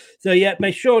much. So, yeah,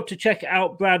 make sure to check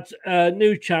out Brad's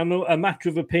new channel, A Matter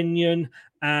of Opinion.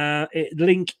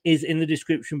 Link is in the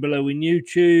description below in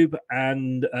YouTube.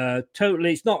 And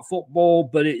totally, it's not football,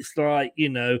 but it's like,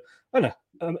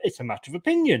 it's a matter of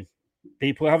opinion.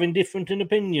 People having different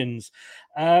opinions.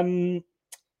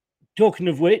 Talking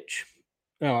of which,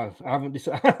 I haven't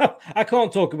decided. I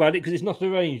can't talk about it because it's not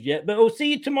arranged yet. But we'll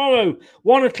see you tomorrow,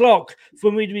 1:00,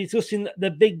 when we'll be discussing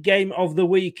the big game of the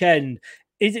weekend.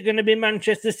 Is it going to be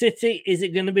Manchester City? Is it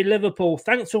going to be Liverpool?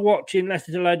 Thanks for watching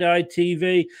Leicester Till I Die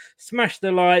TV. Smash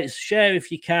the likes, share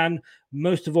if you can.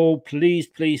 Most of all, please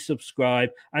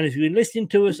subscribe. And if you've been listening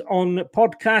to us on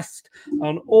podcast,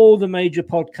 on all the major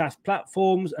podcast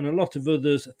platforms and a lot of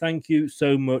others, thank you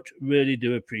so much. Really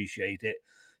do appreciate it.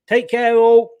 Take care,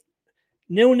 all.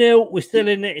 0-0. We're still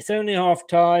in it. It's only half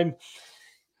time.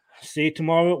 See you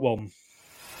tomorrow at 1.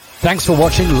 Thanks for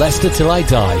watching Leicester Till I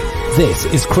Die. This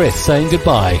is Chris saying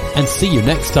goodbye and see you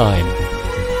next time.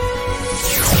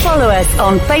 Follow us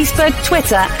on Facebook,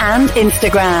 Twitter and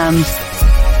Instagram.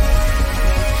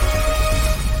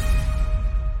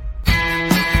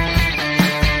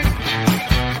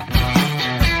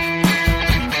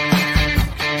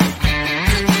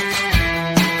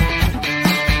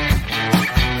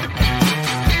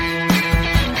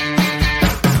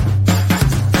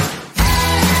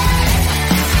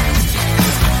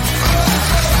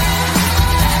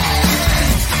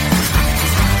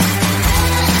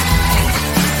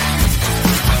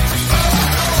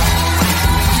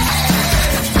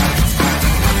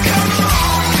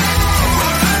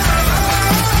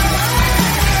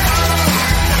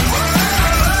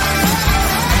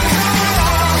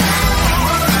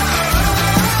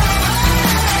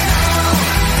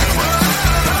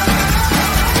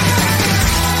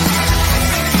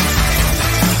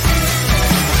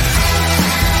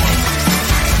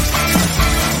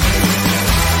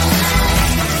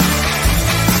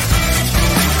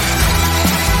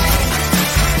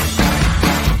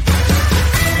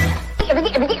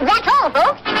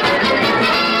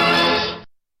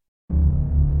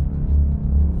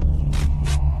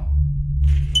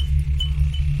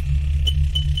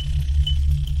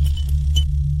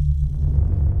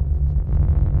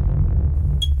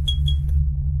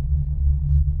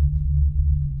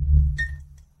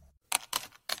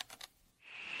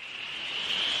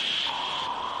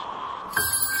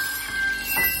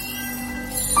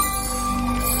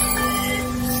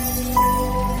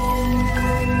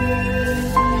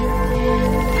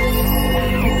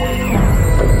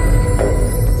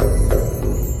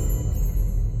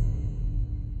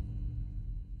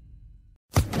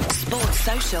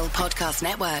 Podcast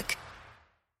Network.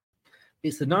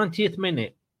 It's the 90th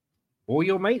minute. All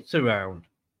your mates around.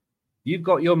 You've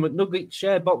got your McNugget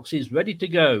share boxes ready to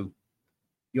go.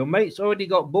 Your mates already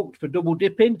got booked for double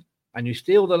dipping, and you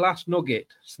steal the last nugget,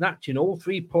 snatching all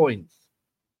 3 points.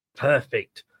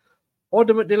 Perfect.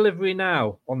 Order McDelivery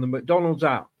now on the McDonald's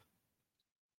app.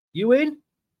 You in?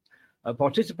 At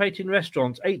participating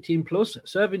restaurants, 18 plus,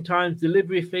 serving times,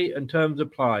 delivery fee and terms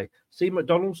apply. See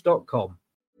mcdonalds.com.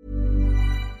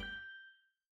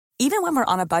 Even when we're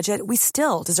on a budget, we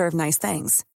still deserve nice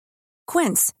things.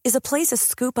 Quince is a place to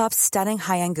scoop up stunning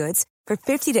high-end goods for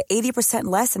 50 to 80%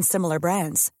 less than similar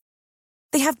brands.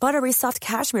 They have buttery soft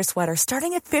cashmere sweaters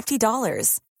starting at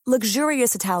 $50,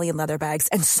 luxurious Italian leather bags,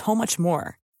 and so much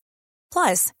more.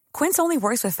 Plus, Quince only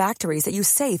works with factories that use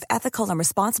safe, ethical, and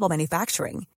responsible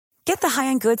manufacturing. Get the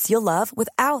high-end goods you'll love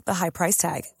without the high price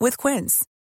tag with Quince.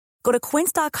 Go to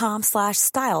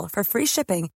quince.com/style for free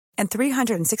shipping and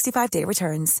 365-day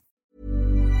returns.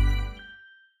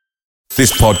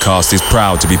 This podcast is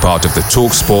proud to be part of the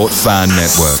TalkSport Fan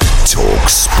Network.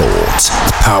 TalkSport.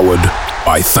 Powered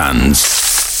by fans.